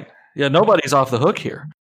 right. Yeah, nobody's off the hook here.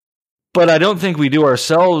 But I don't think we do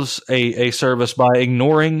ourselves a service by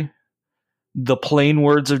ignoring the plain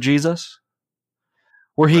words of Jesus,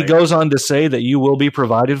 where he goes on to say that you will be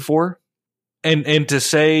provided for, and to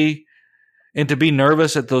say and to be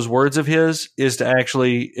nervous at those words of his is to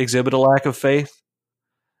actually exhibit a lack of faith.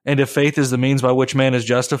 And if faith is the means by which man is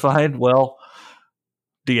justified, well,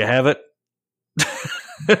 do you have it?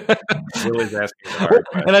 Willie's asking the hard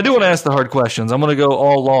questions. And I do want to ask the hard questions. I'm going to go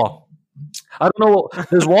all law. I don't know.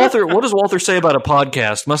 What does Walther say about a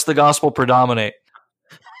podcast? Must the gospel predominate?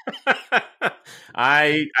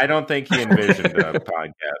 I don't think he envisioned a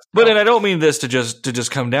podcast. But and I don't mean this to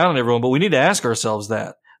just come down on everyone, but we need to ask ourselves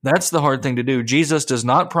that. That's the hard thing to do. Jesus does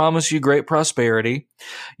not promise you great prosperity.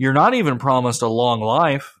 You're not even promised a long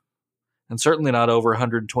life, and certainly not over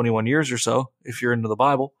 121 years or so if you're into the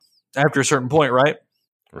Bible after a certain point, right?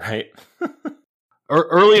 Right.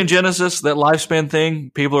 Early in Genesis, that lifespan thing,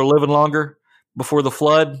 people are living longer before the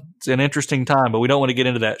flood. It's an interesting time, but we don't want to get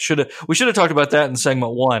into that. We should have talked about that in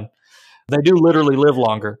segment 1. They do literally live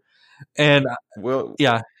longer. And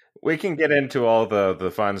we can get into all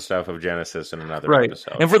the fun stuff of Genesis in another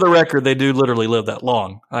episode. And for the record, they do literally live that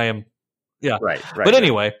long. Right. But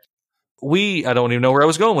anyway, I don't even know where I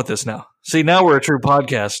was going with this now. See, now we're a true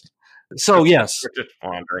podcast. So yes, we're just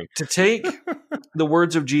wandering. To take the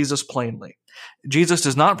words of Jesus plainly, Jesus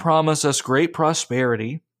does not promise us great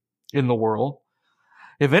prosperity in the world.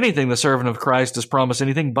 If anything, the servant of Christ does promise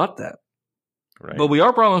anything but that. Right. But we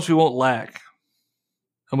are promised we won't lack.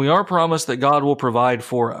 And we are promised that God will provide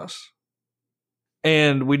for us.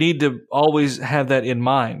 And we need to always have that in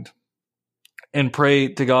mind and pray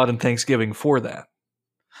to God in thanksgiving for that.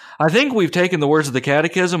 I think we've taken the words of the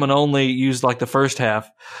Catechism and only used like the first half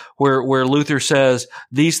where Luther says,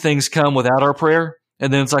 these things come without our prayer.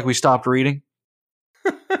 And then it's like we stopped reading.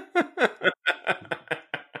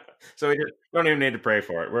 So we don't even need to pray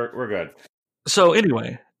for it. We're good. So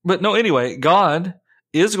anyway, God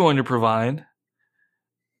is going to provide,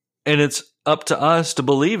 and it's up to us to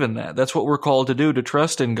believe in that. That's what we're called to do, to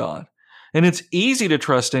trust in God. And it's easy to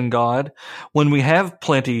trust in God when we have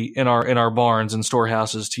plenty in our barns and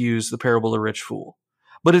storehouses, to use the parable of the rich fool.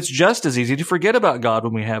 But it's just as easy to forget about God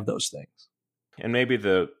when we have those things. And maybe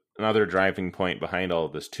another driving point behind all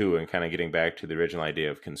of this too, and kind of getting back to the original idea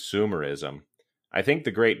of consumerism, I think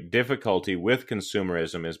the great difficulty with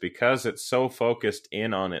consumerism is because it's so focused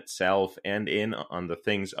in on itself and in on the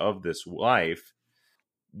things of this life.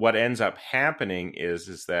 What ends up happening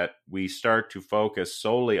is that we start to focus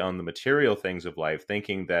solely on the material things of life,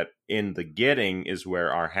 thinking that in the getting is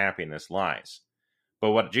where our happiness lies.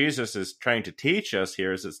 But what Jesus is trying to teach us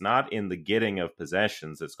here is it's not in the getting of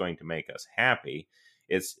possessions that's going to make us happy.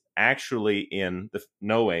 It's actually in the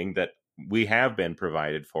knowing that we have been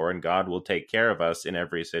provided for, and God will take care of us in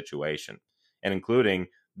every situation, and including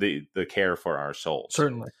the care for our souls.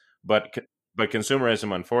 Certainly. But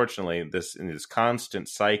consumerism, unfortunately, this constant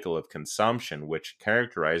cycle of consumption, which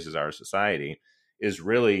characterizes our society, is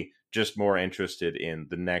really just more interested in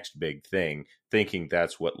the next big thing, thinking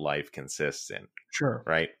that's what life consists in. Sure.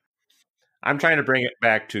 Right? I'm trying to bring it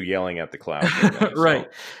back to yelling at the cloud here, though, right.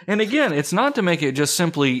 So. And again, it's not to make it just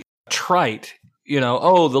simply trite,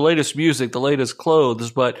 oh, the latest music, the latest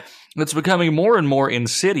clothes, but it's becoming more and more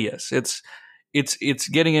insidious. It's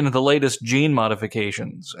getting into the latest gene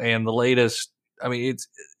modifications and the latest, it's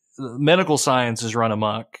medical science is run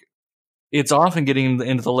amok. It's often getting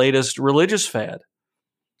into the latest religious fad,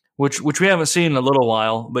 which we haven't seen in a little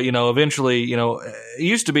while, but eventually, it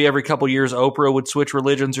used to be every couple years Oprah would switch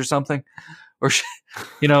religions or something, or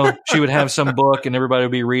she would have some book and everybody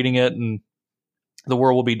would be reading it and the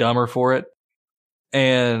world will be dumber for it.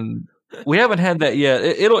 And we haven't had that yet.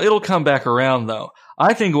 It'll come back around though.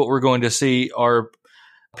 I think what we're going to see are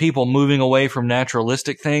people moving away from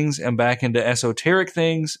naturalistic things and back into esoteric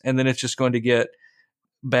things, and then it's just going to get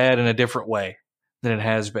bad in a different way than it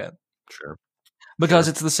has been. Sure. Because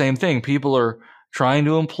it's the same thing. People are trying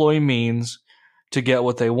to employ means to get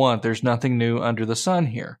what they want. There's nothing new under the sun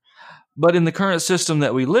here. But in the current system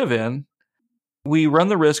that we live in, we run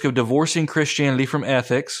the risk of divorcing Christianity from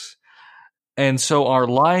ethics. And so our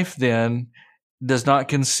life then does not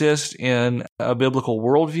consist in a biblical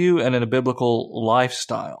worldview and in a biblical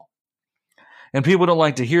lifestyle. And people don't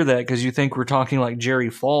like to hear that because you think we're talking like Jerry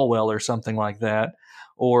Falwell or something like that.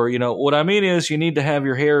 Or, what I mean is you need to have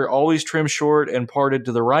your hair always trimmed short and parted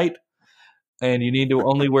to the right. And you need to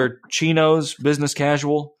only wear chinos, business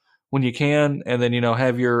casual, when you can. And then,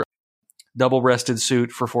 have your double-breasted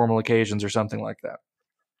suit for formal occasions or something like that.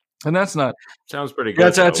 And that's not... Sounds pretty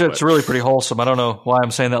good. It's really pretty wholesome. I don't know why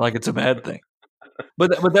I'm saying that like it's a bad thing.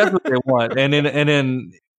 But that's what they want. And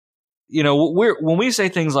then when we say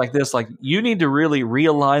things like this, like you need to really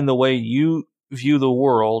realign the way you view the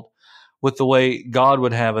world with the way God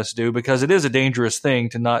would have us do, because it is a dangerous thing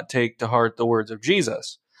to not take to heart the words of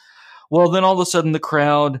Jesus. Well, then all of a sudden the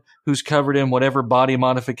crowd who's covered in whatever body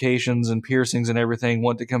modifications and piercings and everything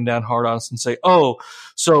want to come down hard on us and say, oh,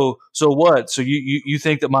 so what? So you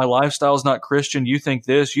think that my lifestyle is not Christian? You think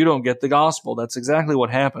this? You don't get the gospel. That's exactly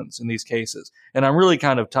what happens in these cases. And I'm really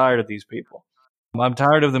kind of tired of these people. I'm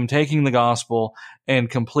tired of them taking the gospel and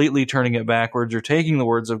completely turning it backwards, or taking the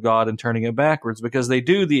words of God and turning it backwards, because they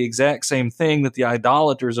do the exact same thing that the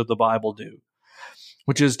idolaters of the Bible do,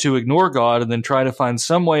 which is to ignore God and then try to find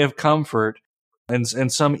some way of comfort and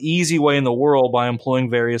some easy way in the world by employing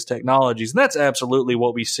various technologies. And that's absolutely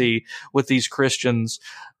what we see with these Christians,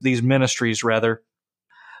 these ministries rather,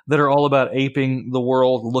 that are all about aping the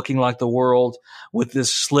world, looking like the world, with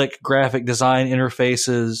this slick graphic design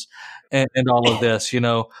interfaces and all of this,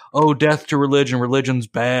 oh, death to religion, religion's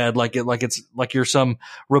bad, like you're some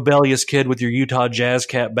rebellious kid with your Utah Jazz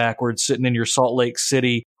cap backwards sitting in your Salt Lake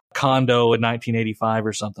City condo in 1985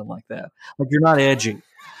 or something like that. Like, you're not edgy.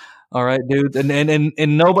 All right, dude.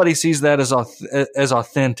 And nobody sees that as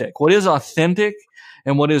authentic. What is authentic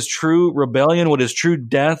and what is true rebellion, what is true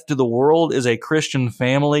death to the world, is a Christian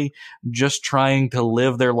family just trying to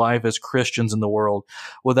live their life as Christians in the world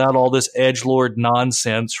without all this edgelord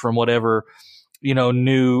nonsense from whatever,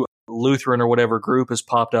 new Lutheran or whatever group has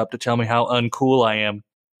popped up to tell me how uncool I am.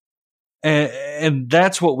 And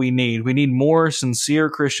that's what we need. We need more sincere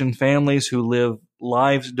Christian families who live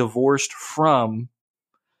lives divorced from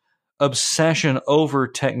obsession over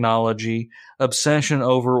technology, obsession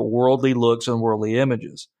over worldly looks and worldly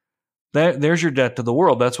images. There's your debt to the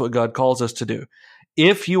world. That's what God calls us to do.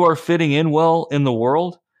 If you are fitting in well in the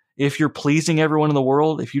world, if you're pleasing everyone in the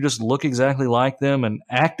world, if you just look exactly like them and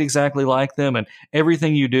act exactly like them, and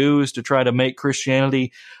everything you do is to try to make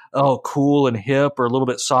Christianity cool and hip or a little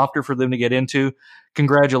bit softer for them to get into,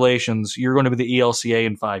 congratulations, you're going to be the ELCA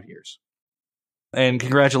in 5 years. And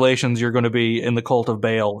congratulations, you're going to be in the cult of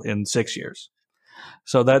Baal in 6 years.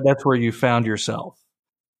 So that's where you found yourself.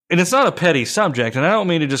 And it's not a petty subject, and I don't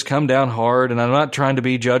mean to just come down hard, and I'm not trying to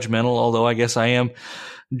be judgmental, although I guess I am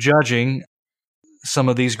judging some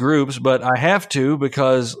of these groups, but I have to,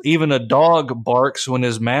 because even a dog barks when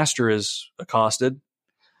his master is accosted.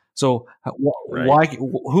 So why?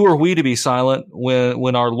 Who are we to be silent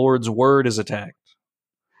when our Lord's word is attacked?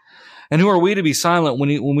 And who are we to be silent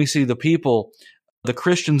when we see the people, the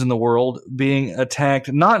Christians in the world, being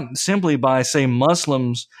attacked not simply by, say,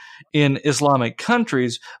 Muslims in Islamic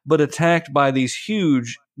countries, but attacked by these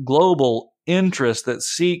huge global interests that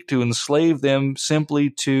seek to enslave them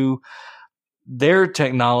simply to their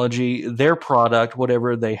technology, their product,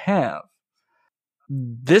 whatever they have.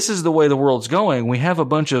 This is the way the world's going. We have a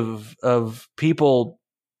bunch of people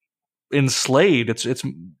enslaved. It's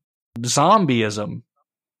zombieism,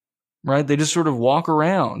 right? They just sort of walk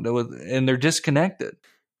around and they're disconnected.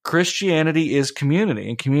 Christianity is community,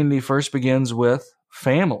 and community first begins with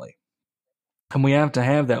family. And we have to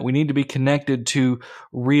have that. We need to be connected to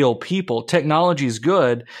real people. Technology is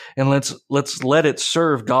good, and let's let it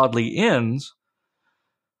serve godly ends.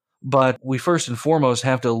 But we first and foremost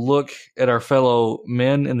have to look at our fellow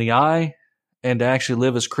men in the eye and to actually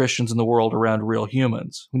live as Christians in the world around real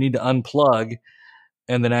humans. We need to unplug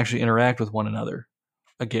and then actually interact with one another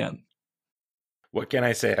again. What can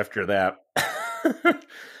I say after that?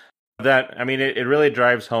 It really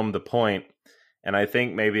drives home the point. And I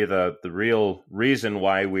think maybe the real reason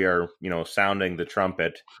why we are, sounding the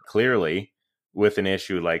trumpet clearly with an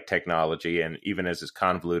issue like technology, and even as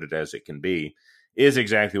convoluted as it can be, is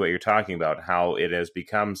exactly what you're talking about, how it has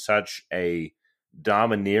become such a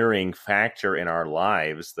domineering factor in our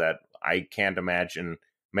lives that I can't imagine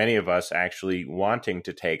many of us actually wanting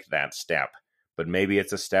to take that step. But maybe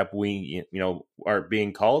it's a step we, are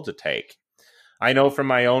being called to take. I know from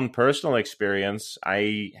my own personal experience,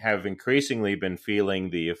 I have increasingly been feeling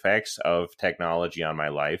the effects of technology on my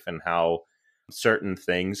life and how certain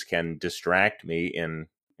things can distract me in,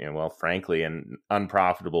 frankly, in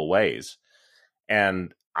unprofitable ways.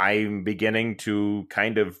 And I'm beginning to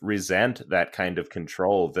kind of resent that kind of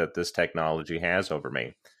control that this technology has over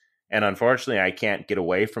me. And unfortunately, I can't get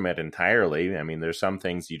away from it entirely. I mean, there's some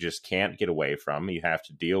things you just can't get away from. You have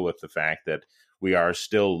to deal with the fact that we are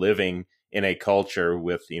still living in a culture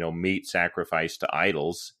with, meat sacrificed to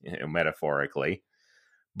idols, metaphorically.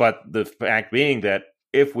 But the fact being that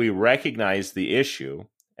if we recognize the issue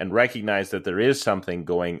and recognize that there is something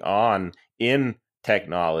going on in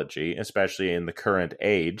technology, especially in the current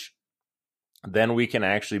age, then we can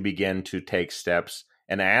actually begin to take steps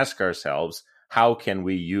and ask ourselves, how can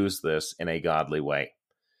we use this in a godly way?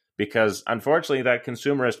 Because unfortunately, that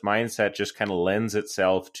consumerist mindset just kind of lends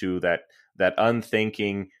itself to that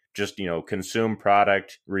unthinking, just, consume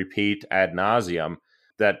product, repeat ad nauseum,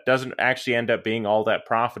 that doesn't actually end up being all that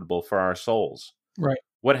profitable for our souls. Right.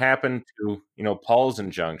 What happened to, Paul's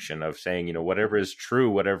injunction of saying, whatever is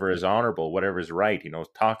true, whatever is honorable, whatever is right,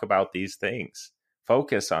 talk about these things,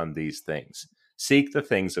 focus on these things, seek the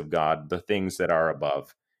things of God, the things that are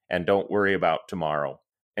above, and don't worry about tomorrow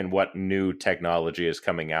and what new technology is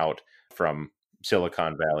coming out from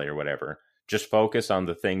Silicon Valley or whatever. Just focus on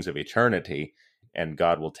the things of eternity, and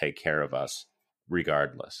God will take care of us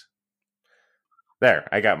regardless. There,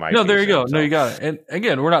 I got my. No, there you go. So. No, you got it. And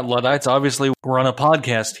again, we're not Luddites. Obviously, we're on a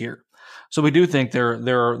podcast here, so we do think there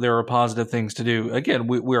are positive things to do. Again,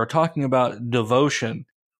 we are talking about devotion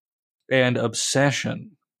and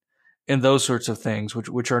obsession and those sorts of things,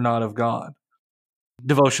 which are not of God.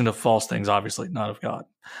 Devotion to false things, obviously, not of God.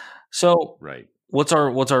 So, right. What's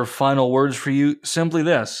our final words for you? Simply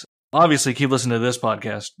this. Obviously, keep listening to this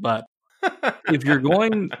podcast, but if you're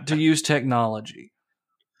going to use technology,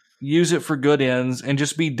 use it for good ends and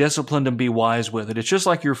just be disciplined and be wise with it. It's just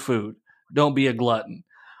like your food. Don't be a glutton,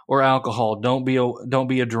 or alcohol. Don't be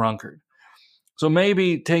a drunkard. So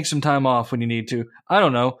maybe take some time off when you need to. I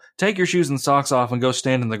don't know. Take your shoes and socks off and go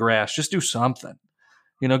stand in the grass. Just do something.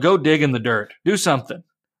 Go dig in the dirt. Do something,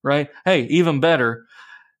 right? Hey, even better,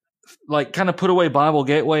 like kind of put away Bible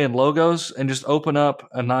Gateway and logos and just open up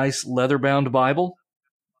a nice leather-bound Bible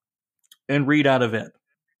and read out of it.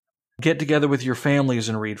 Get together with your families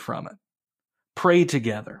and read from it. Pray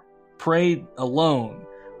together. Pray alone.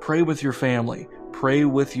 Pray with your family. Pray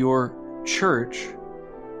with your church.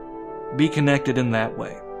 Be connected in that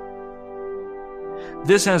way.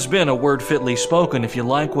 This has been A Word Fitly Spoken. If you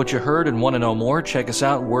like what you heard and want to know more, check us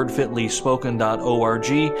out, wordfitlyspoken.org,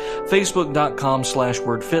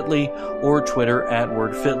 facebook.com/wordfitly, or Twitter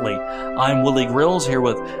 @wordfitly. I'm Willie Grills here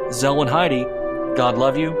with Zell and Heidi. God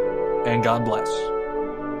love you, and God bless.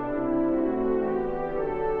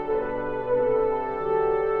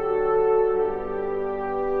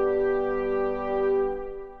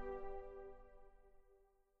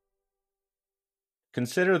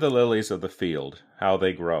 Consider the lilies of the field, how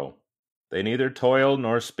they grow. They neither toil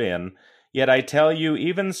nor spin, yet I tell you,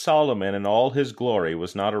 even Solomon in all his glory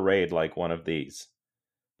was not arrayed like one of these.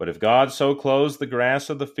 But if God so clothes the grass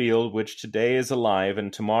of the field, which today is alive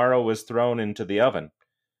and tomorrow is thrown into the oven,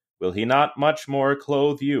 will he not much more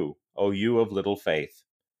clothe you, O you of little faith?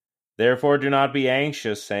 Therefore do not be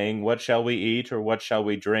anxious, saying, what shall we eat, or what shall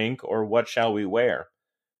we drink, or what shall we wear?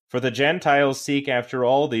 For the Gentiles seek after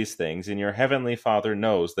all these things, and your heavenly Father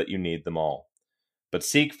knows that you need them all. But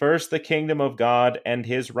seek first the kingdom of God and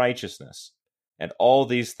his righteousness, and all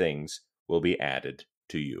these things will be added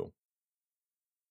to you.